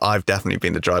 And I've definitely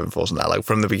been the driving force in that. Like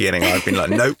from the beginning, I've been like,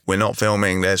 nope, we're not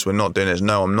filming this. We're not doing this.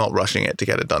 No, I'm not rushing it to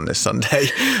get it done this Sunday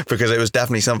because it was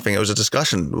definitely something, it was a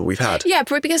discussion we've had. Yeah,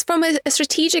 because from a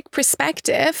strategic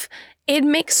perspective, it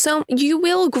makes you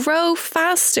will grow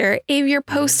faster if you're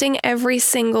posting every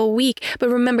single week. But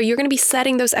remember, you're going to be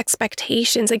setting those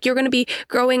expectations. Like you're going to be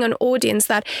growing an audience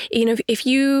that, if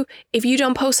you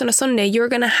don't post on a Sunday, you're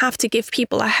going to have to give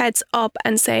people a heads up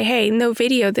and say, hey, no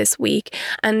video this week.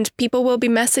 And people will be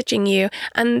messaging you.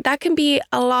 And that can be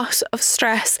a lot of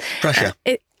stress. Pressure.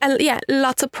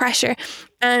 Lots of pressure.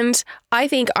 And I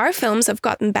think our films have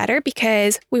gotten better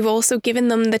because we've also given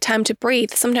them the time to breathe.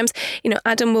 Sometimes,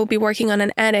 Adam will be working on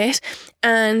an edit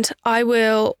and I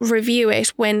will review it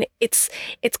when it's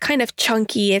kind of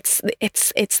chunky, it's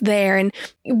there, and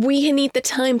we need the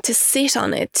time to sit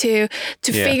on it to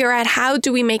figure out how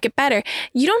do we make it better.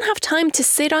 You don't have time to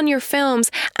sit on your films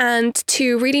and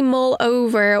to really mull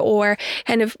over or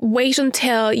kind of wait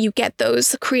until you get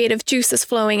those creative juices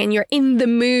flowing and you're in the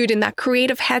mood, in that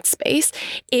creative headspace,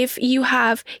 if you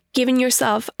have given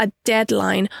yourself a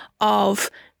deadline of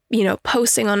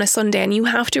posting on a Sunday. And you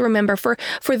have to remember, for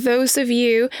those of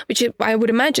you, which I would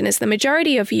imagine is the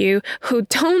majority of you, who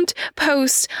don't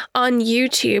post on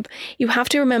YouTube, you have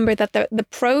to remember that the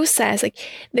process, like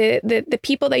the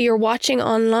people that you're watching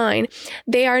online,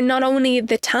 they are not only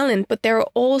the talent, but they're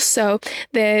also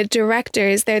the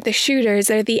directors, they're the shooters,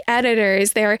 they're the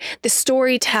editors, they're the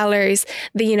storytellers,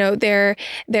 they're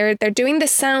doing the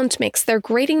sound mix, they're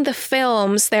grading the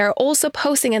films, they're also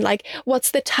posting it, like,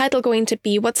 what's the title going to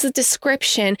be, what's the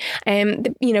description,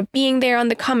 being there on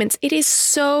the comments. It is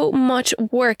so much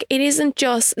work. It isn't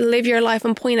just live your life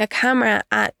and point a camera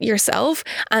at yourself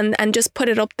and just put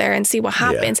it up there and see what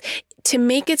happens. Yeah. To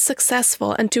make it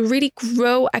successful and to really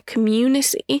grow a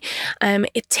community,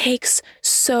 it takes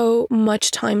so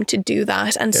much time to do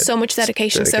that and so much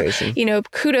dedication. So,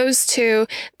 kudos to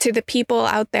the people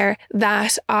out there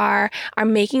that are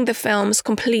making the films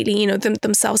completely,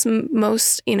 themselves.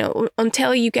 Most,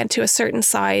 until you get to a certain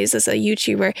size as a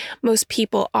YouTuber, most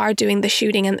people are doing the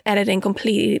shooting and editing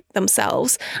completely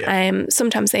themselves. Yeah.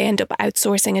 Sometimes they end up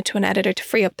outsourcing it to an editor to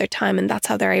free up their time, and that's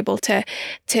how they're able to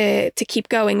keep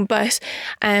going. But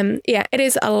it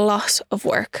is a lot of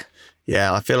work.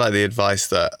 Yeah, I feel like the advice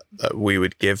that we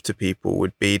would give to people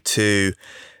would be to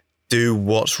do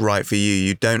what's right for you.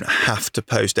 You don't have to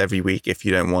post every week if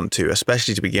you don't want to,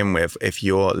 especially to begin with. If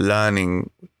you're learning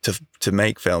to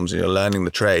make films and you're learning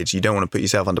the trades, you don't want to put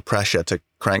yourself under pressure to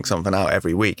crank something out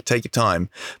every week. Take your time,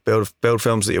 build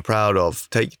films that you're proud of,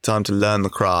 take your time to learn the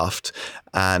craft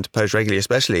and post regularly,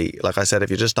 especially, like I said, if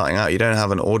you're just starting out, you don't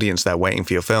have an audience there waiting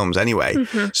for your films anyway.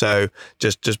 Mm-hmm. So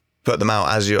just put them out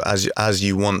as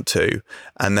you want to.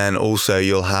 And then also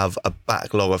you'll have a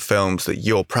backlog of films that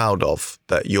you're proud of,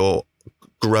 that your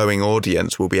growing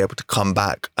audience will be able to come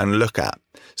back and look at.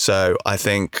 So I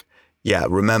think,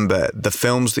 remember, the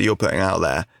films that you're putting out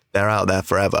there, they're out there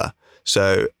forever.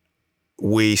 So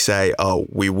we say,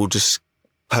 we will just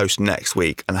post next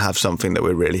week and have something that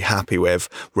we're really happy with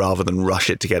rather than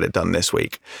rush it to get it done this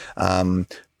week.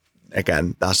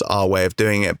 Again, that's our way of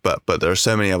doing it, but there are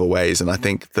so many other ways. And I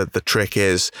think that the trick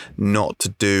is not to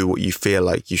do what you feel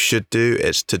like you should do.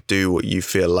 It's to do what you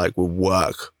feel like will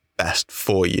work best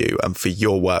for you and for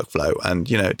your workflow.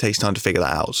 And, it takes time to figure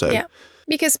that out. So yeah.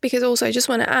 Because also I just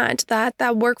want to add that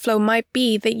workflow might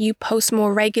be that you post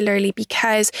more regularly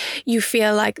because you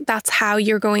feel like that's how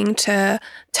you're going to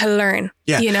learn.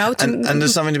 Yeah. And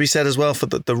there's something to be said as well for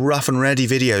the rough and ready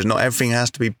videos. Not everything has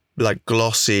to be like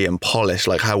glossy and polished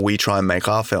like how we try and make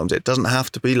our films. It doesn't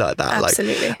have to be like that.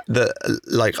 Absolutely.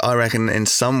 I reckon in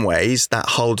some ways that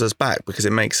holds us back because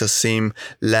it makes us seem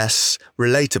less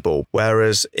relatable.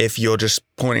 Whereas if you're just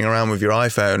pointing around with your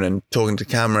iPhone and talking to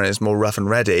camera is more rough and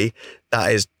ready,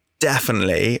 that is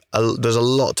definitely, there's a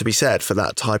lot to be said for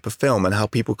that type of film and how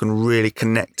people can really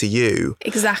connect to you.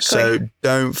 Exactly. So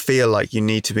don't feel like you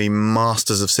need to be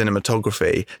masters of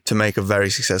cinematography to make a very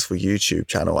successful YouTube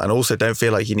channel. And also don't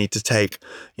feel like you need to take,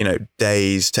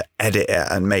 days to edit it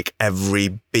and make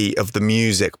every beat of the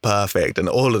music perfect and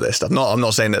all of this stuff. I'm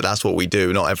not saying that that's what we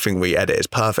do. Not everything we edit is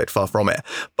perfect, far from it.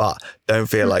 But don't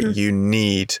feel like you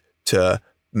need to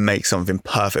make something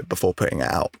perfect before putting it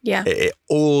out. Yeah. It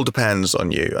all depends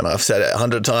on you. And I've said it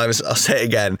 100 times. I'll say it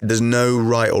again. There's no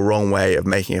right or wrong way of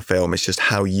making a film. It's just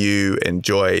how you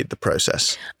enjoy the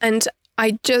process. And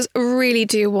I just really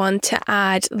do want to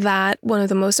add that one of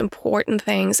the most important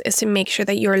things is to make sure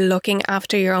that you're looking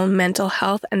after your own mental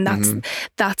health. And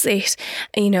that's it.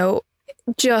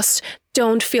 Just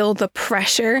don't feel the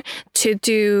pressure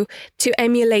to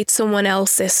emulate someone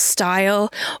else's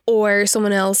style or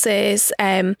someone else's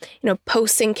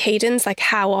posting cadence, like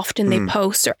how often they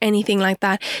post or anything like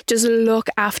that. Just look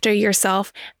after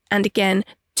yourself and again,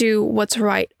 do what's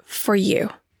right for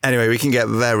you. Anyway, we can get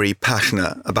very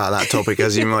passionate about that topic,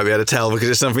 as you might be able to tell, because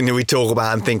it's something that we talk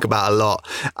about and think about a lot.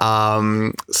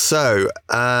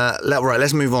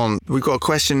 Let's move on. We've got a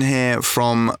question here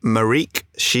from Marique.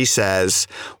 She says,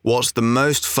 what's the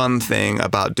most fun thing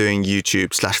about doing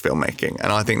YouTube/filmmaking?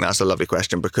 And I think that's a lovely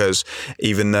question, because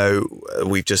even though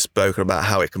we've just spoken about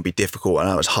how it can be difficult and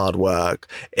how it's hard work,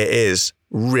 it is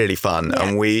really fun. Yeah.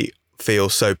 And we feel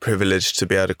so privileged to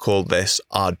be able to call this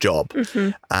our job.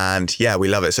 And yeah, we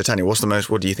love it. So Tanya, what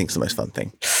do you think is the most fun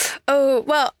thing? Oh,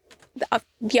 well,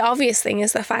 the obvious thing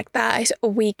is the fact that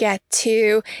we get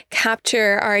to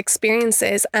capture our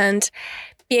experiences and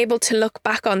be able to look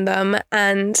back on them,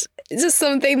 and it's just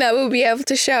something that we'll be able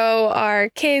to show our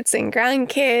kids and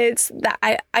grandkids. That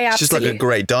I absolutely... It's just like a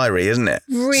great diary, isn't it?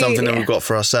 Really? Something that we've got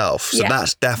for ourselves. So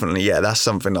that's definitely, that's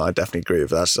something that I definitely agree with.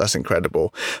 That's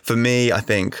incredible. For me, I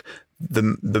think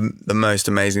the most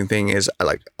amazing thing is,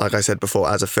 like I said before,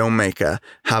 as a filmmaker,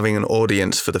 having an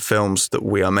audience for the films that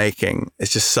we are making is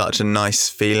just such a nice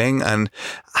feeling. And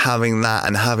having that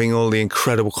and having all the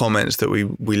incredible comments that we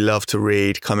love to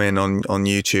read come in on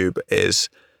YouTube is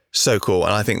so cool.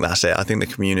 And I think that's it. I think the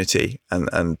community and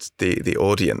the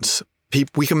audience,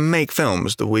 we can make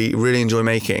films that we really enjoy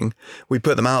making. We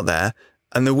put them out there,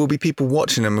 and there will be people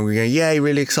watching them and we go, yay,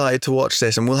 really excited to watch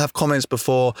this. And we'll have comments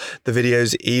before the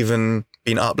video's even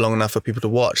been up long enough for people to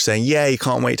watch saying, yay,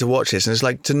 can't wait to watch this. And it's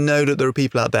like, to know that there are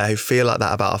people out there who feel like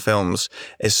that about our films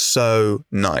is so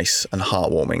nice and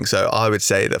heartwarming. So I would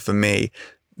say that for me,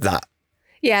 that.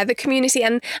 Yeah, the community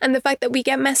and the fact that we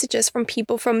get messages from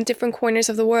people from different corners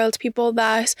of the world, people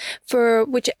that for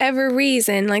whichever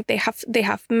reason, like they have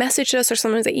messaged us, or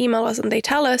sometimes they email us and they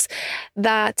tell us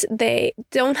that they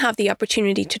don't have the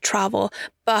opportunity to travel,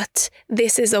 but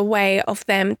this is a way of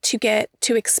them to get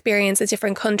to experience a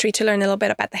different country, to learn a little bit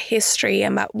about the history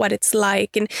and about what it's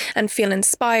like and feel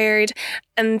inspired.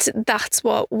 And that's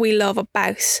what we love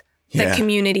about the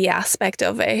community aspect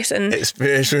of it. And it's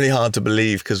really hard to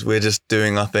believe, because we're just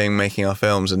doing our thing, making our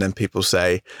films, and then people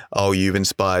say, oh, you've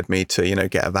inspired me to,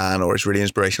 get a van, or it's really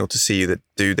inspirational to see you that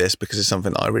do this because it's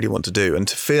something that I really want to do. And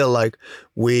to feel like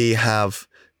we have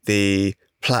the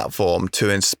platform to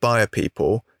inspire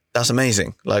people, that's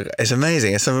amazing. Like, it's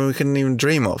amazing. It's something we couldn't even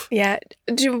dream of. Yeah.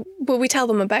 Will we tell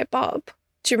them about Bob?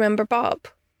 Do you remember Bob?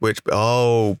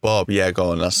 Bob. Yeah,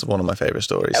 go on. That's one of my favourite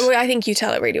stories. Well, I think you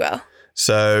tell it really well.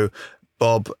 So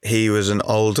Bob, he was an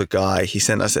older guy. He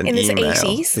sent us an email. In his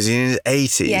 80s. Is he in his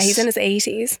 80s? Yeah, he's in his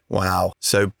 80s. Wow.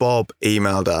 So Bob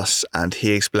emailed us and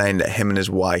he explained that him and his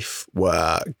wife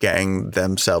were getting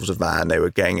themselves a van. They were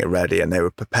getting it ready and they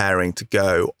were preparing to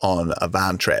go on a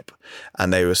van trip.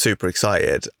 And they were super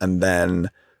excited. And then,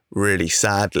 really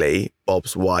sadly,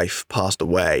 Bob's wife passed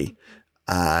away.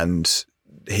 And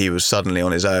he was suddenly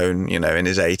on his own, in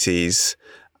his 80s.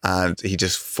 And he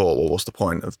just thought, well, what's the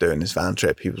point of doing this van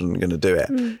trip? He wasn't going to do it.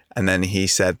 And then he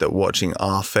said that watching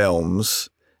our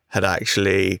films had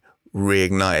actually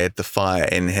reignited the fire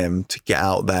in him to get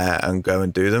out there and go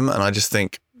and do them. And I just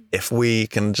think if we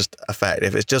can just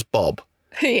if it's just Bob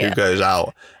who goes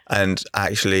out and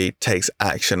actually takes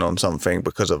action on something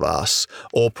because of us,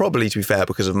 or probably, to be fair,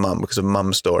 because of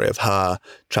Mum's story of her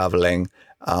traveling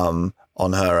on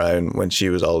her own when she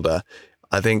was older.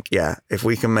 I think, if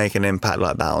we can make an impact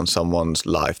like that on someone's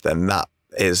life, then that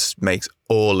makes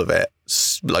all of it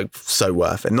so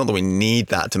worth it. Not that we need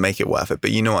that to make it worth it,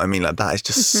 but you know what I mean? Like, that is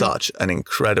just such an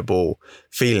incredible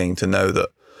feeling to know that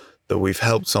we've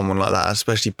helped someone like that,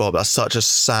 especially Bob. That's such a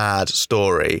sad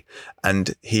story.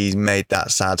 And he's made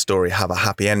that sad story have a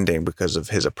happy ending because of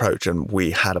his approach. And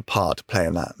we had a part to play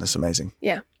in that. And it's amazing.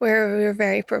 Yeah, we're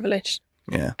very privileged.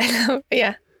 Yeah.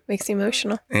 Yeah. Makes you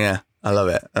emotional. Yeah, I love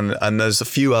it. And there's a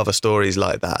few other stories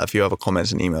like that, a few other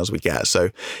comments and emails we get. So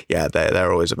yeah, they're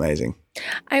always amazing.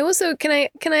 I also, can I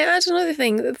add another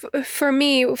thing? For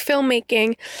me,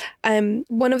 filmmaking,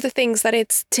 one of the things that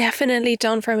it's definitely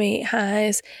done for me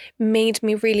has made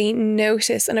me really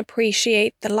notice and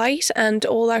appreciate the light and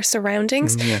all our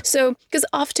surroundings. Yeah. So, because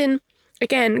often,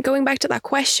 again, going back to that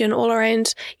question all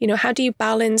around, how do you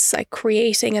balance like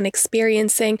creating and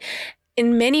experiencing?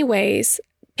 In many ways,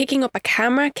 picking up a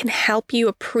camera can help you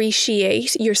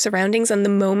appreciate your surroundings and the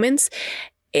moments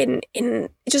in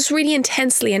just really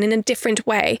intensely and in a different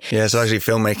way. Yeah, so actually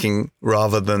filmmaking,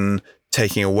 rather than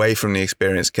taking away from the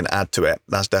experience, can add to it.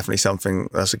 That's definitely something,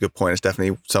 that's a good point. It's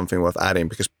definitely something worth adding,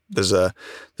 because there's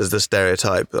the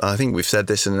stereotype, I think we've said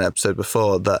this in an episode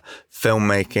before, that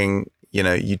filmmaking,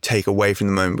 you take away from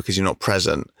the moment because you're not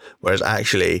present, whereas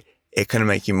actually it can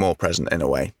make you more present in a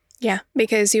way. Yeah,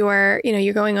 because you're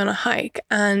going on a hike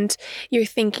and you're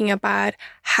thinking about,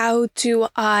 how do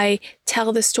I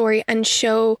tell the story and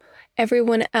show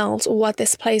everyone else what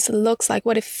this place looks like,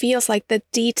 what it feels like, the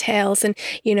details, and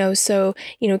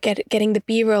getting the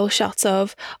B-roll shots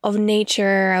of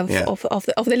nature, of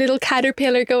the little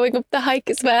caterpillar going up the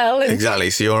hike as well. Exactly.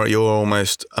 So you're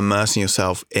almost immersing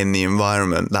yourself in the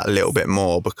environment that little bit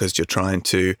more, because you're trying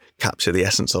to capture the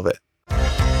essence of it.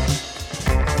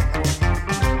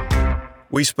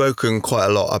 We've spoken quite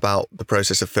a lot about the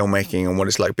process of filmmaking and what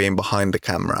it's like being behind the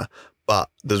camera, but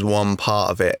there's one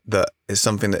part of it that is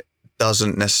something that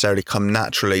doesn't necessarily come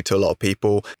naturally to a lot of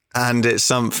people, and it's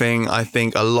something I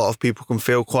think a lot of people can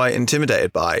feel quite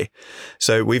intimidated by.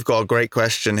 So we've got a great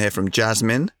question here from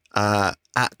Jasmine at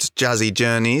Jazzy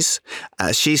Journeys.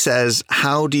 She says,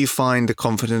 how do you find the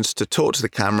confidence to talk to the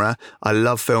camera? I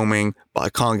love filming, but I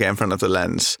can't get in front of the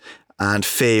lens. And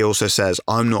Fee also says,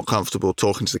 I'm not comfortable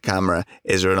talking to the camera.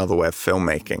 Is there another way of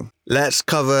filmmaking? Let's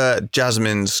cover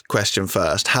Jasmine's question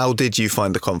first. How did you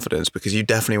find the confidence? Because you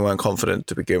definitely weren't confident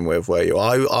to begin with, were you?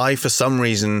 I for some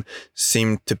reason,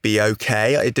 seemed to be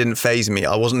okay. It didn't faze me.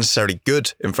 I wasn't necessarily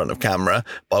good in front of camera,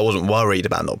 but I wasn't worried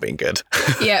about not being good.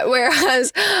 Yeah,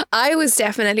 whereas I was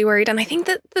definitely worried. And I think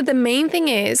that the main thing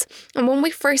is, and when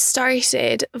we first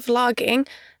started vlogging,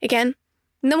 again,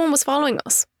 no one was following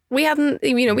us. We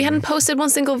hadn't posted one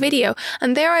single video.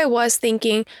 And there I was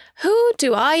thinking, who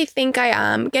do I think I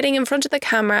am, getting in front of the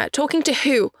camera, talking to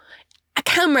who? A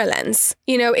camera lens.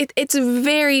 It's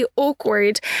very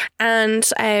awkward. And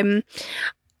I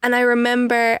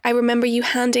remember you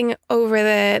handing over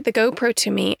the GoPro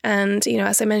to me. And,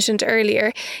 as I mentioned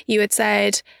earlier, you had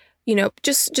said,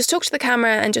 just talk to the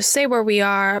camera and just say where we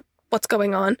are, what's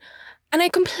going on. And I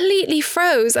completely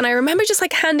froze. And I remember just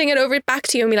like handing it over back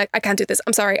to you and be like, I can't do this.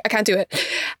 I'm sorry. I can't do it.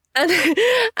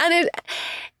 And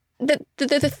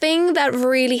the thing that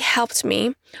really helped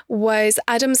me was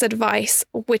Adam's advice,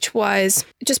 which was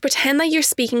just pretend that you're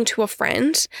speaking to a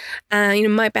friend.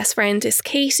 My best friend is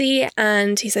Katie,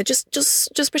 and he said,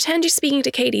 just pretend you're speaking to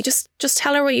Katie. Just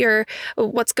tell her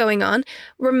what's going on.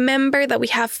 Remember that we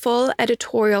have full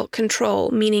editorial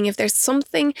control, meaning if there's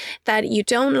something that you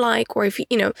don't like, or if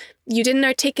you didn't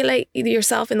articulate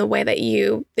yourself in the way that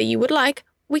you would like,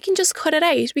 we can just cut it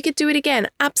out. We could do it again.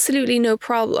 Absolutely no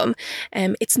problem.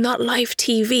 It's not live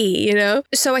TV,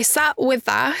 So I sat with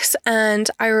that, and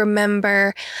I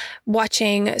remember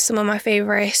watching some of my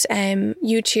favorite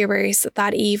YouTubers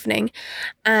that evening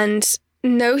and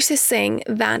noticing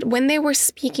that when they were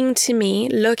speaking to me,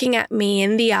 looking at me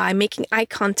in the eye, making eye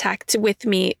contact with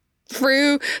me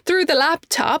through the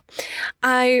laptop,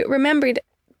 I remembered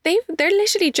they're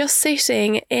literally just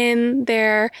sitting in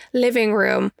their living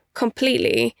room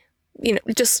completely,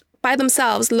 just by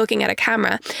themselves looking at a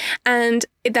camera. And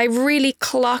I really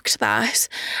clocked that.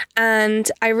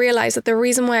 And I realized that the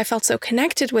reason why I felt so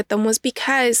connected with them was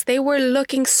because they were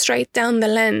looking straight down the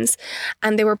lens,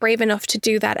 and they were brave enough to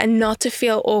do that and not to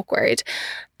feel awkward.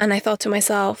 And I thought to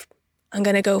myself, I'm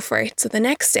going to go for it. So the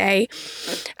next day,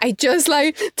 I just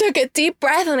took a deep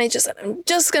breath and I just said, I'm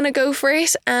just going to go for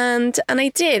it. And I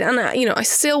did. And I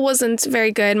still wasn't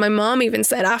very good. My mom even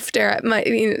said after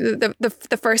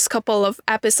the first couple of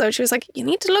episodes, she was like, you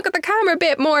need to look at the camera a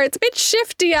bit more. It's a bit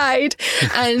shifty eyed.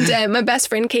 And my best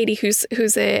friend, Katie, who's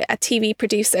a TV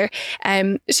producer,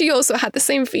 she also had the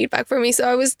same feedback for me. So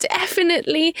I was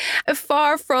definitely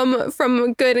far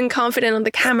from good and confident on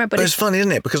the camera. But it's funny,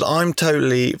 isn't it? Because I'm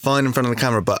totally fine in front of the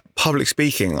camera, but public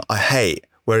speaking I hate,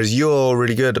 whereas you're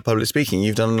really good at public speaking.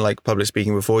 You've done public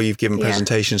speaking before, you've given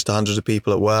presentations to hundreds of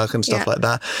people at work and stuff like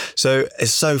that. So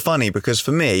it's so funny, because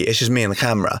for me it's just me and the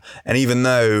camera, and even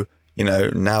though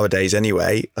nowadays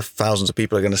anyway, thousands of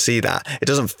people are going to see that. It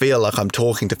doesn't feel like I'm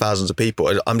talking to thousands of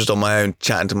people. I'm just on my own,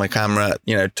 chatting to my camera,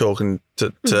 talking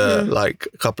to like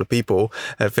a couple of people.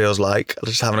 It feels like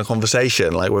just having a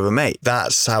conversation like with a mate.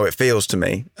 That's how it feels to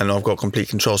me, and I've got complete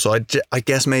control. So I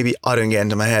guess maybe I don't get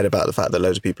into my head about the fact that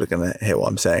loads of people are going to hear what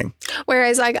I'm saying.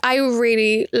 Whereas like I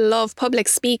really love public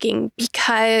speaking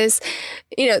because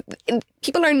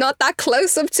people are not that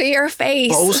close up to your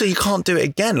face. But also you can't do it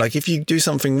again. Like if you do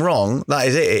something wrong, that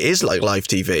is it. It is like live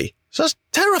TV. So that's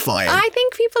terrifying. I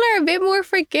think people are a bit more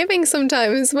forgiving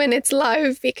sometimes when it's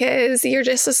live because you're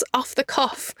just off the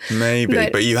cuff. Maybe,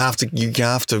 but you have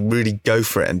to really go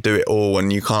for it and do it all,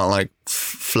 and you can't like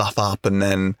fluff up and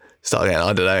then start again.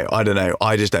 I don't know.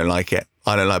 I just don't like it.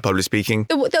 I don't like public speaking.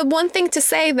 The one thing to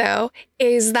say though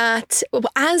is that,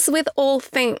 as with all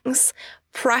things,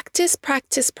 practice.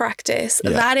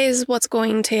 Yeah. That is what's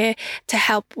going to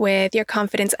help with your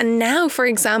confidence. And now, for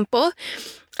example,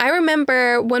 I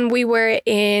remember when we were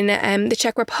in the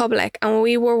Czech Republic and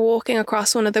we were walking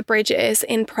across one of the bridges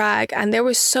in Prague, and there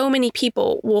were so many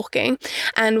people walking,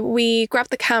 and we grabbed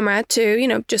the camera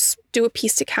to, just do a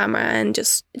piece to camera and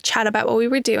just chat about what we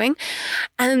were doing.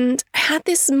 And I had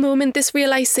this moment, this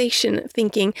realization,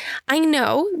 thinking, I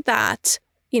know that,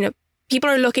 people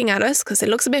are looking at us because it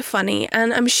looks a bit funny.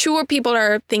 And I'm sure people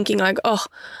are thinking like, oh,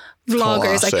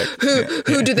 vloggers, classic. Like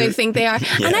who do they think they are?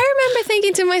 Yeah. And I remember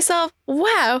thinking to myself,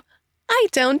 wow, I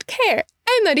don't care.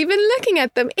 I'm not even looking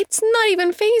at them. It's not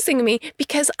even fazing me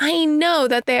because I know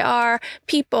that there are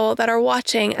people that are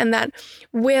watching and that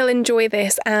will enjoy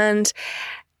this. And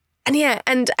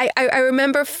I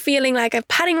remember feeling like I'm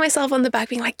patting myself on the back,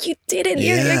 being like, you did it.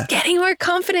 Yeah. You're getting more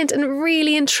confident. And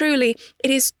really and truly,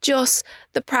 it is just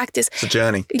the practice. It's a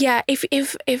journey. Yeah.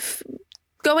 If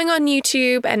going on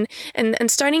YouTube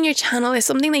and starting your channel is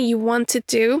something that you want to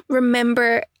do,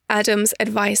 remember Adam's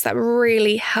advice that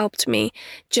really helped me.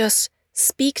 Just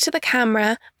speak to the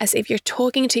camera as if you're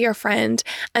talking to your friend,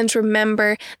 and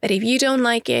remember that if you don't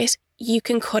like it, you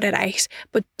can cut it out,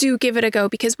 but do give it a go,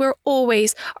 because we're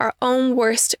always our own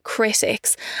worst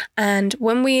critics. And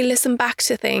when we listen back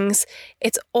to things,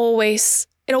 it always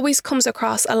comes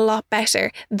across a lot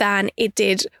better than it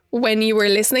did when you were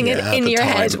listening it in your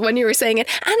head, when you were saying it.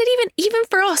 And it even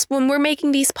for us, when we're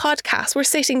making these podcasts, we're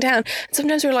sitting down and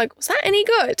sometimes we're like, was that any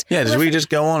good? Yeah, did we just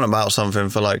go on about something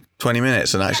for like 20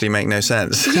 minutes and actually make no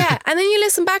sense? Yeah, and then you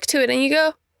listen back to it and you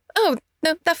go, oh,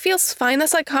 no, that feels fine.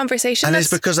 That's like conversation. And it's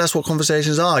because that's what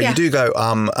conversations are. Yeah. You do go,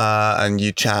 and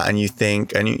you chat and you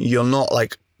think, and you're not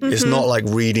like, it's not like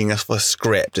reading a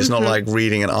script. It's not like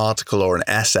reading an article or an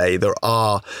essay. There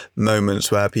are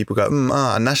moments where people go,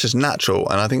 and that's just natural.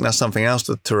 And I think that's something else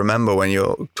to remember when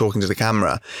you're talking to the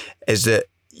camera, is that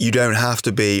you don't have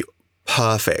to be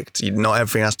perfect. Not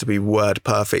everything has to be word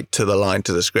perfect to the line,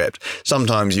 to the script.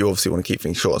 Sometimes you obviously want to keep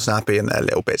things short and snappy, and there are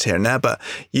little bits here and there, but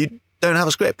you don't have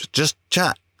a script. Just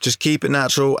chat. Just keep it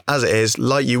natural as it is,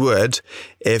 like you would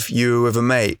if you were with a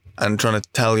mate and trying to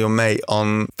tell your mate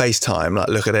on FaceTime, like,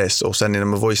 look at this, or sending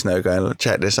them a voice note going,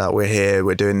 check this out, we're here,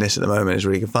 we're doing this at the moment, it's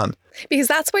really good fun. Because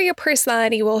that's where your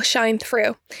personality will shine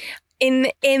through.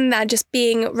 In that, just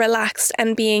being relaxed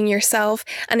and being yourself.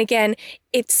 And again,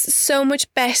 it's so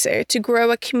much better to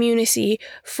grow a community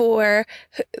for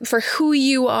who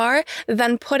you are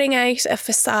than putting out a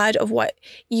facade of what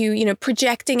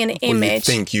projecting an image.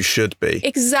 You think you should be.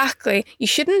 Exactly. You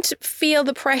shouldn't feel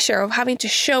the pressure of having to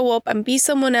show up and be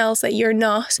someone else that you're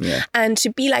not, and to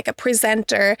be like a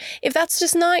presenter. If that's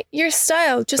just not your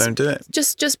style, just don't do it.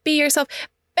 Just be yourself.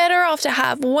 Better off to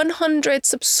have 100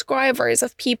 subscribers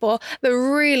of people that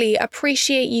really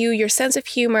appreciate you, your sense of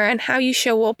humor, and how you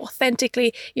show up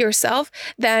authentically yourself,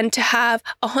 than to have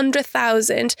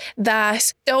 100,000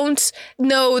 that don't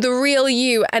know the real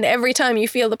you, and every time you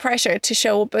feel the pressure to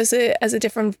show up as a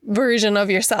different version of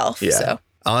yourself. Yeah. So.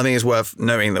 I think it's worth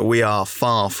noting that we are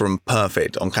far from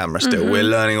perfect on camera still. We're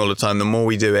learning all the time. The more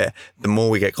we do it, the more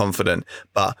we get confident,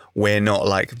 but we're not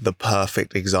like the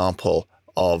perfect example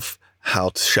of how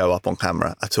to show up on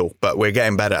camera at all, but we're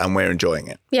getting better and we're enjoying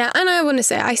it. Yeah, and I want to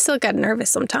say I still get nervous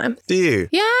sometimes. Do you?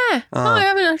 Yeah. Oh, I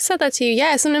haven't said that to you.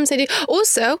 Yeah, sometimes I do.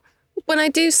 Also, when I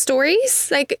do stories,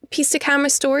 like piece to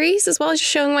camera stories as well as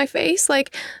just showing my face,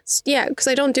 like, yeah, because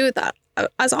I don't do that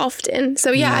as often.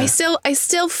 So yeah, I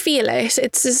still feel it.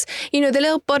 It's just, the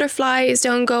little butterflies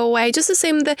don't go away. Just the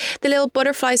same, the little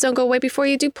butterflies don't go away before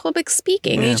you do public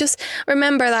speaking. You just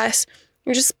remember that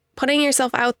you're just putting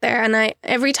yourself out there, and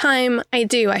every time I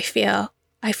do, I feel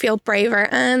braver,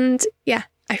 and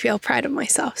I feel proud of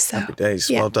myself. So happy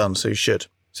days. Well done. So you should.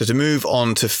 So to move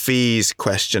on to Fee's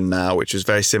question now, which was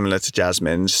very similar to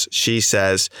Jasmine's, she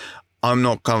says, I'm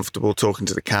not comfortable talking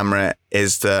to the camera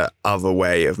is the other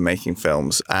way of making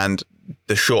films. And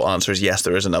the short answer is yes,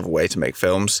 there is another way to make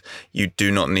films. You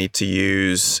do not need to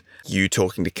use you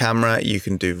talking to camera. You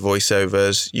can do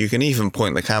voiceovers. You can even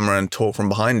point the camera and talk from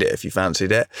behind it if you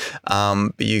fancied it.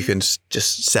 But you can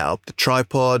just set up the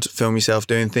tripod, film yourself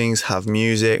doing things, have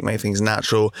music, make things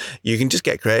natural. You can just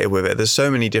get creative with it. There's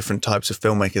so many different types of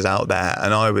filmmakers out there.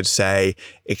 And I would say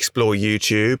explore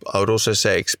YouTube. I would also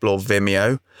say explore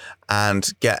Vimeo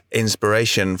and get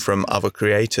inspiration from other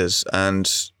creators, and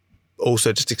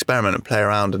also just experiment and play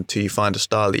around until you find a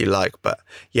style that you like. But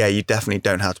yeah, you definitely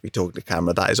don't have to be talking to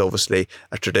camera. That is obviously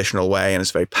a traditional way, and it's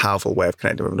a very powerful way of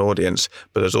connecting with an audience,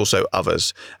 but there's also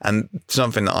others. And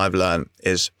something that I've learned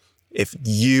is if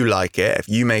you like it, if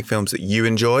you make films that you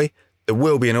enjoy, there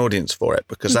will be an audience for it,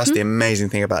 because that's the amazing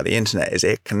thing about the internet is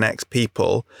it connects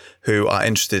people who are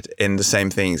interested in the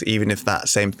same things, even if that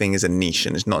same thing is a niche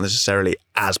and it's not necessarily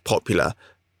as popular.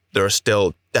 There are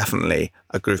still definitely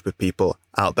a group of people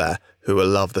out there who will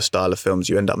love the style of films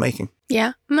you end up making.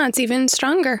 Yeah, and that's even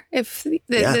stronger. If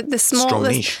the strong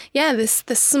niche. Yeah, the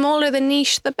smaller the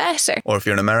niche, the better. Or if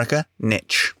you're in America,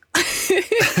 niche.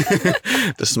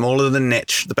 The smaller the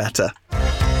niche, the better.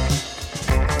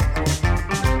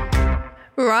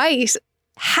 Right.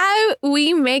 How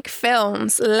we make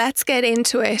films. Let's get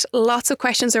into it. Lots of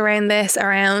questions around this,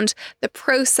 around the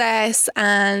process.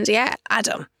 And yeah,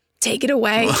 Adam, take it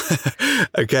away.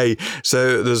 Okay,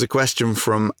 so there's a question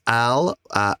from Al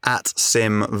at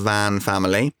Sim Van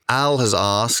Family. Al has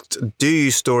asked, do you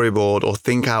storyboard or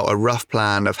think out a rough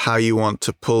plan of how you want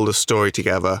to pull the story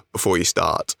together before you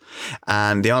start?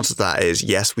 And the answer to that is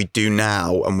yes, we do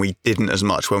now, and we didn't as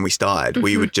much when we started.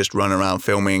 We would just run around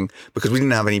filming because we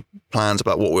didn't have any plans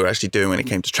about what we were actually doing when it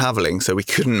came to traveling, so we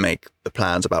couldn't make the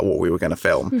plans about what we were going to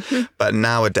film. But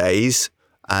nowadays,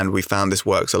 and we found this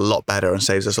works a lot better and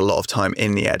saves us a lot of time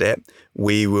in the edit,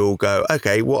 we will go,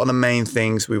 okay, what are the main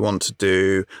things we want to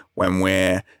do when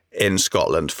we're in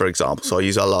Scotland, for example? So I'll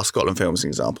use our last Scotland film as an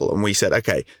example. And we said,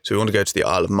 okay, so we want to go to the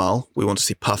Isle of Mull. We want to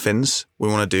see puffins. We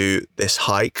want to do this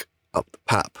hike up the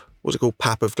Pap. What's it called?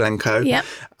 Pap of Glencoe. Yeah.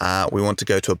 We want to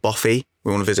go to a bothy.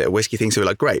 We want to visit a whiskey thing. So we're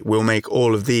like, great, we'll make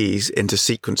all of these into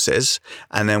sequences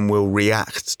and then we'll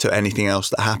react to anything else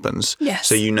that happens. Yes.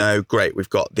 So great, we've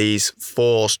got these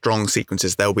 4 strong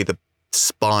sequences. They'll be the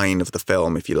spine of the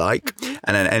film, if you like.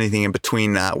 And then anything in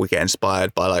between that, we get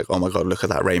inspired by like, oh my God, look at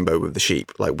that rainbow with the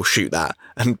sheep. Like we'll shoot that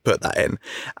and put that in.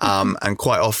 And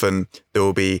quite often there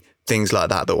will be things like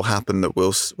that will happen, that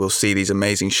we'll see these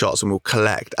amazing shots, and we'll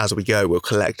collect as we go. We'll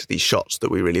collect these shots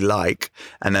that we really like,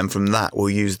 and then from that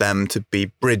we'll use them to be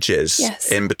bridges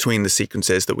in between the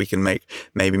sequences that we can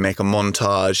maybe make a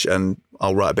montage, and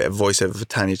I'll write a bit of voiceover for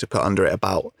Tanya to put under it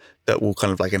about that will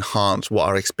kind of like enhance what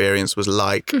our experience was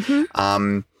like.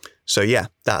 So yeah,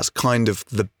 that's kind of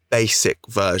the basic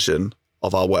version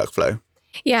of our workflow.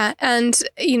 Yeah, and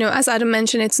as Adam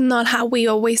mentioned, it's not how we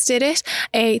always did it.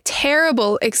 A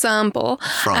terrible example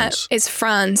is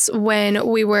France. When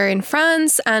we were in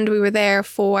France and we were there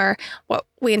for what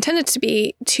we intended to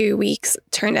be 2 weeks,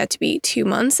 turned out to be 2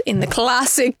 months in the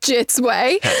classic Jits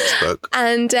way. Textbook.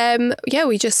 And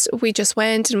we just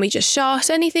went and we just shot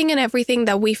anything and everything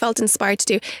that we felt inspired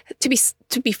to do.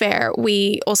 To be fair,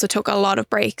 we also took a lot of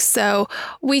breaks, so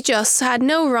we just had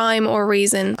no rhyme or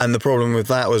reason. And the problem with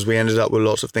that was we ended up with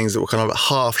lots of things that were kind of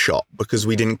half shot because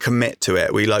we didn't commit to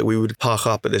it. We would park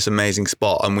up at this amazing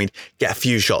spot and we'd get a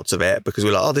few shots of it because we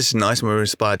were like, oh, this is nice, and we were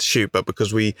inspired to shoot. But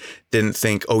because we didn't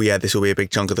think, oh yeah, this will be a big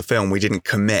chunk of the film, we didn't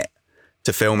commit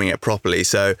to filming it properly.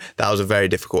 So that was a very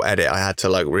difficult edit. I had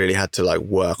to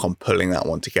work on pulling that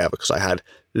one together because I had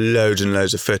loads and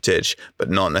loads of footage, but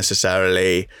not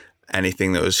necessarily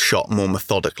anything that was shot more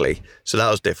methodically. So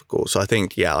that was difficult. So I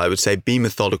think, I would say be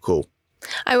methodical.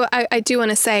 I do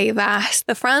want to say that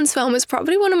the France film is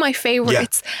probably one of my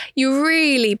favorites. Yeah. You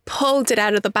really pulled it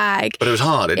out of the bag. But it was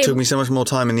hard. It took me so much more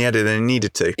time in the edit than it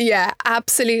needed to. Yeah,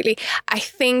 absolutely. I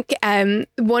think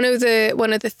one of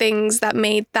the things that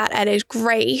made that edit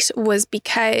great was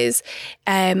because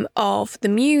of the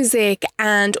music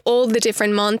and all the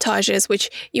different montages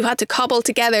which you had to cobble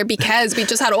together because we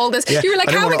just had all this. Yeah. You were like,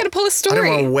 how are we going to pull a story? I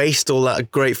didn't want to waste all that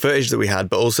great footage that we had,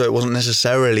 but also it wasn't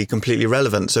necessarily completely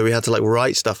relevant. So we had to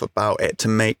write stuff about it, to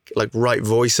write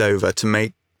voiceover to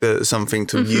make something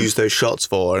to use those shots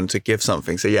for and to give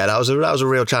something. So yeah, that was a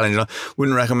real challenge. I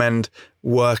wouldn't recommend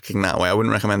working that way. I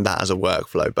wouldn't recommend that as a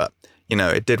workflow, but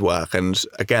it did work. And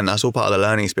again, that's all part of the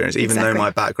learning experience. Even though my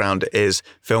background is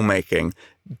filmmaking,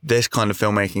 this kind of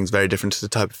filmmaking is very different to the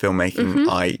type of filmmaking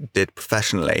I did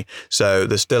professionally. So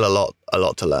there's still a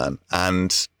lot to learn,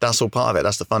 and that's all part of it.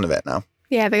 That's the fun of it now.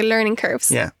 Yeah, the learning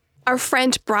curves. Yeah. Our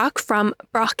friend Brock from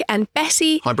Brock and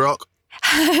Betty. Hi, Brock.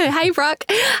 Hi, Brock,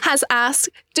 has asked,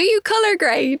 do you colour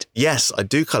grade? Yes, I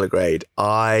do colour grade.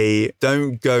 I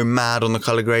don't go mad on the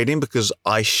colour grading because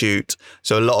I shoot.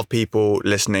 So a lot of people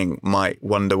listening might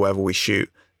wonder whether we shoot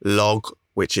log,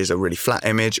 which is a really flat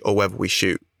image, or whether we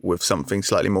shoot with something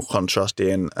slightly more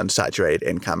contrasty and saturated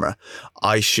in camera.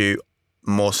 I shoot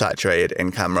more saturated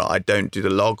in camera. I don't do the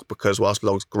log because whilst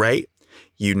log's great,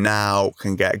 you now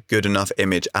can get a good enough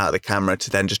image out of the camera to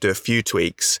then just do a few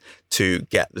tweaks to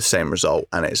get the same result,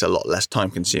 and it's a lot less time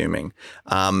consuming.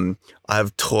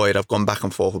 I've gone back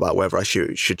and forth about whether I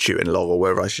should shoot in log or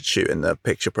whether I should shoot in the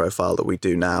picture profile that we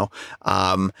do now.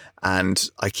 And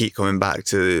I keep coming back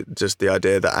to just the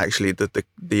idea that actually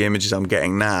the images I'm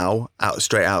getting now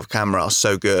straight out of camera are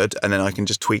so good, and then I can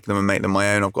just tweak them and make them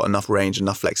my own. I've got enough range,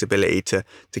 enough flexibility to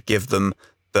give them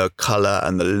the color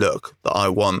and the look that I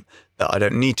want, that I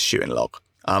don't need to shoot in log.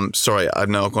 Sorry, I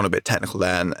know I've gone a bit technical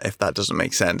there, and if that doesn't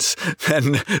make sense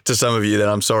then to some of you, then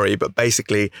I'm sorry. But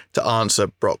basically, to answer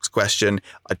Brock's question,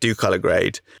 I do color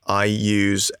grade. I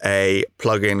use a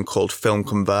plugin called Film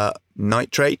Convert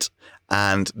Nitrate,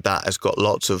 and that has got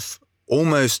lots of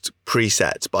almost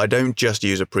presets, but I don't just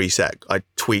use a preset. I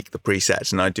tweak the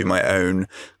presets and I do my own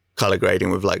color grading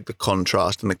with like the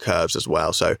contrast and the curves as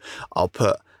well. So I'll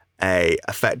put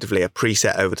effectively a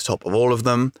preset over the top of all of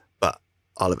them, but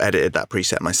I'll have edited that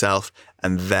preset myself,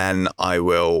 and then I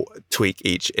will tweak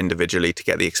each individually to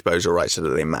get the exposure right so that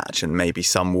they match. And maybe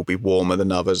some will be warmer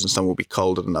than others and some will be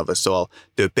colder than others. So I'll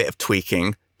do a bit of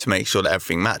tweaking to make sure that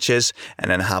everything matches, and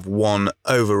then have one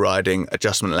overriding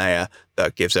adjustment layer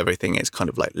that gives everything its kind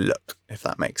of like look, if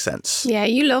that makes sense. Yeah,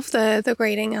 you love the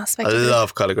grading aspect. I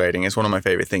love color grading. It's one of my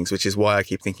favorite things, which is why I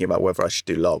keep thinking about whether I should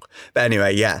do log. But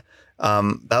anyway, yeah.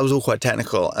 That was all quite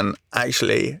technical, and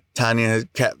actually Tanya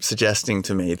kept suggesting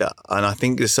to me that, and I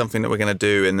think there's something that we're going to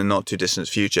do in the not too distant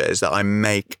future, is that I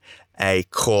make a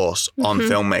course on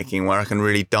filmmaking where I can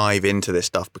really dive into this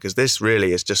stuff, because this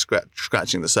really is just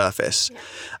scratching the surface.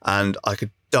 And I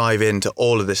could dive into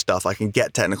all of this stuff. I can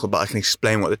get technical, but I can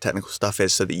explain what the technical stuff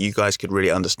is so that you guys could really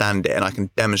understand it, and I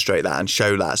can demonstrate that and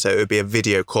show that. So it would be a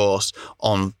video course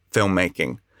on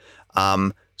filmmaking.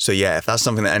 So yeah, if that's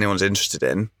something that anyone's interested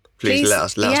in, please let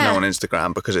us know on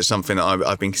Instagram, because it's something that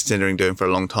I've been considering doing for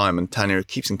a long time, and Tanya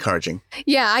keeps encouraging.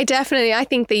 Yeah, I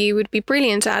think that you would be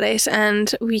brilliant at it,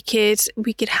 and we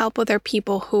could help other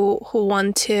people who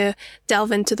want to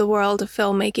delve into the world of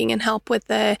filmmaking and help with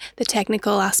the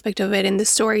technical aspect of it and the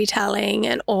storytelling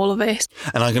and all of it.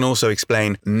 And I can also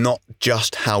explain not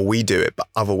just how we do it, but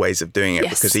other ways of doing it,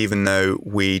 because even though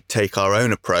we take our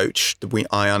own approach,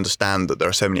 I understand that there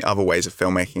are so many other ways of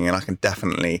filmmaking, and I can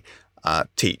definitely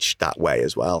teach that way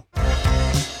as well.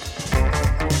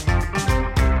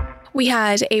 We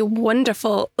had a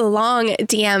wonderful long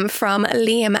DM from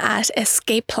Liam at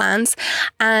Escape Plans,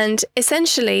 and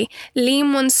essentially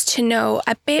Liam wants to know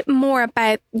a bit more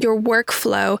about your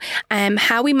workflow,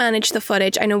 how we manage the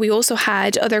footage. I know we also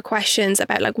had other questions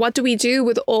about like what do we do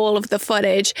with all of the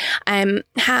footage,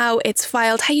 how it's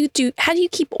filed, how do you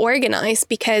keep organized,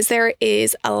 because there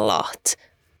is a lot.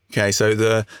 Okay, so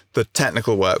the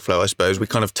technical workflow, I suppose, we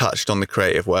kind of touched on the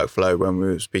creative workflow when we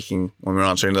were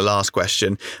answering the last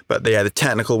question. But the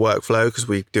technical workflow, because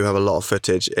we do have a lot of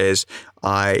footage, is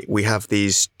we have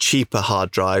these cheaper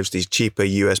hard drives, these cheaper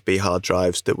USB hard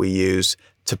drives that we use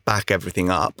to back everything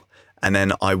up. And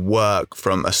then I work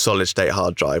from a solid state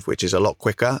hard drive, which is a lot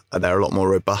quicker. They're a lot more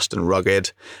robust and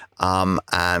rugged.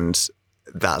 And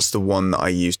that's the one that I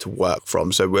use to work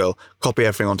from. So we'll copy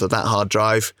everything onto that hard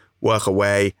drive, work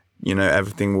away,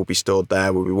 everything will be stored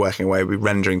there, we'll be working away, we'll be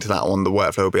rendering to that one, the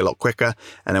workflow will be a lot quicker.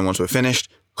 And then once we're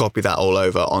finished, copy that all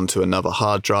over onto another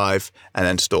hard drive and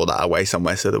then store that away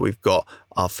somewhere so that we've got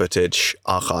our footage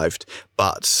archived.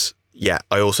 But yeah,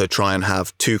 I also try and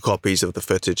have 2 copies of the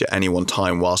footage at any one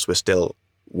time whilst we're still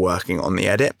working on the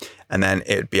edit. And then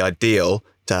it'd be ideal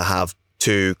to have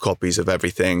 2 copies of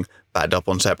everything backed up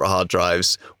on separate hard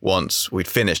drives once we'd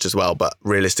finished as well. But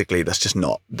realistically, that's just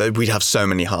not, we'd have so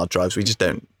many hard drives, we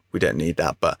don't need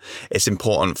that. But it's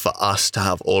important for us to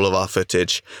have all of our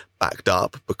footage backed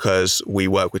up, because we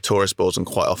work with tourist boards and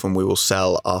quite often we will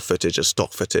sell our footage as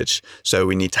stock footage. So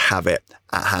we need to have it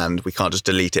at hand. We can't just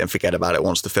delete it and forget about it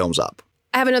once the film's up.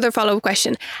 I have another follow-up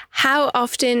question. How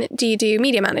often do you do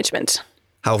media management?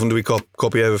 How often do we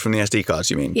copy over from the SD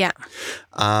cards, you mean? Yeah.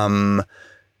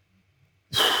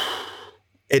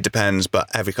 It depends, but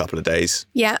every couple of days.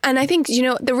 Yeah. And I think,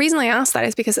 the reason I asked that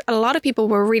is because a lot of people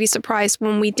were really surprised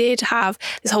when we did have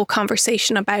this whole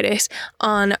conversation about it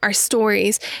on our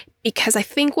stories. because I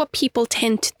think what people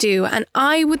tend to do, and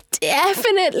I would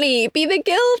definitely be the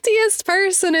guiltiest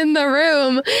person in the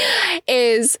room,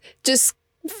 is just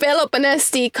fill up an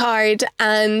SD card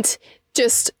and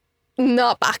just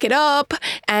not back it up,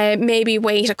 maybe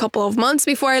wait a couple of months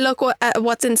before I look at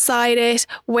what's inside it.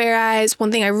 Whereas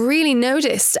one thing I really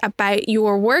noticed about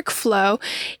your workflow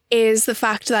is the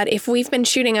fact that if we've been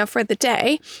shooting out for the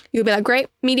day, you'll be like, great,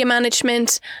 media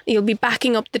management, you'll be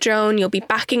backing up the drone, you'll be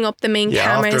backing up the main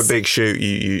cameras. After a big shoot,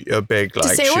 you a big like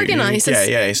to stay shoot, organised. you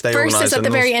stay organised. Versus at the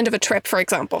very end of a trip, for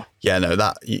example. Yeah, no,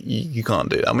 that you can't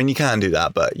do that. I mean, you can do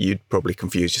that, but you'd probably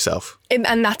confuse yourself.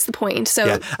 And that's the point. So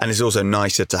yeah, and it's also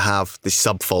nicer to have the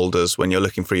subfolders when you're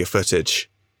looking for your footage.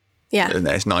 Yeah, and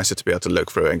it's nicer to be able to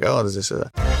look through it and go, oh, there's this.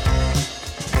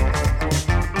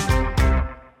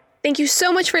 Thank you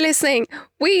so much for listening.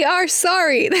 We are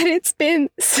sorry that it's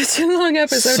been such a long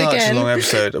episode again. Such a long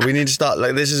episode. We need to start,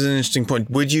 like, this is an interesting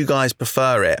point. Would you guys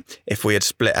prefer it if we had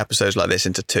split episodes like this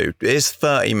into 2? Is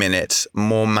 30 minutes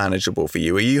more manageable for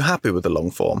you? Are you happy with the long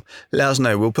form? Let us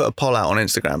know. We'll put a poll out on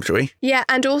Instagram, shall we? Yeah,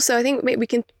 and also I think we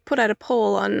can put out a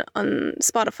poll on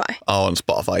Spotify. Oh, on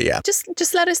Spotify, yeah.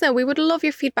 Just let us know. We would love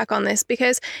your feedback on this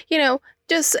because,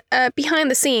 just behind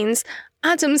the scenes,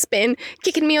 Adam's been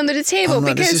kicking me under the table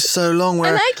because this is so long.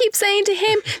 And I keep saying to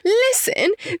him,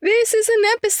 listen, this is an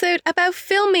episode about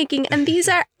filmmaking and these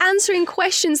are answering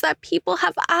questions that people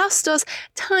have asked us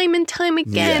time and time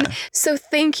again. Yeah. So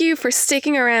thank you for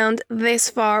sticking around this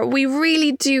far. We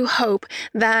really do hope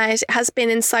that it has been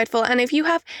insightful. And if you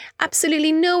have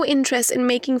absolutely no interest in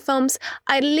making films,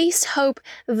 I at least hope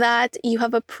that you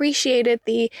have appreciated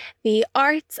the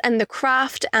arts and the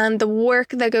craft and the work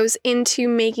that goes into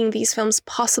making these films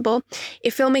possible.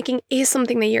 If filmmaking is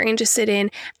something that you're interested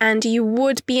in and you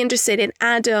would be interested in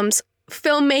Adam's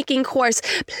filmmaking course,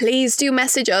 please do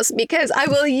message us because I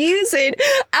will use it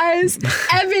as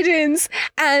evidence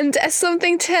and as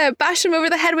something to bash him over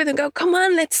the head with and go, come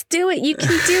on, let's do it. You can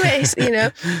do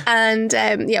it, And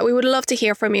we would love to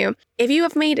hear from you. If you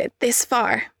have made it this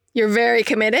far, you're very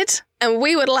committed and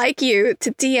we would like you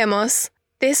to DM us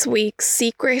this week's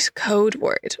secret code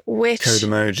word, code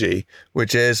emoji,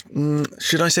 which is,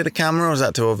 should I say the camera or is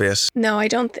that too obvious? No, I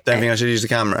don't think I should use the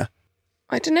camera?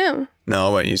 I don't know. No,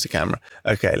 I won't use the camera.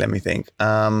 Okay, let me think.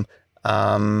 Should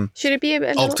it be a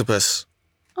little... Octopus.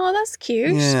 Oh, that's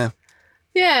cute. Yeah.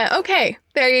 Yeah, okay.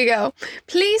 There you go.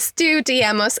 Please do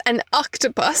DM us an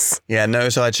octopus. Yeah,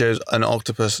 notice I chose an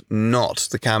octopus, not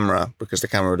the camera, because the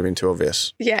camera would have been too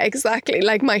obvious. Yeah, exactly.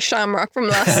 Like my shamrock from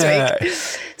last week.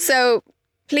 So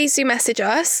please do message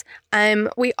us.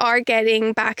 We are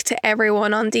getting back to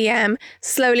everyone on DM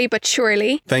slowly but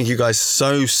surely. Thank you guys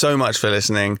so much for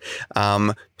listening.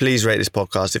 Please rate this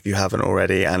podcast if you haven't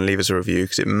already and leave us a review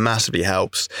because it massively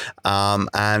helps.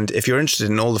 And if you're interested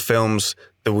in all the films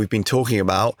that we've been talking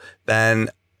about, then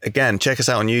again, check us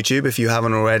out on YouTube if you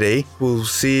haven't already. We'll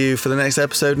see you for the next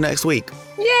episode next week.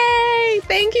 Yay!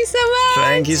 Thank you so much.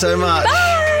 Thank you so much.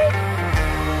 Bye.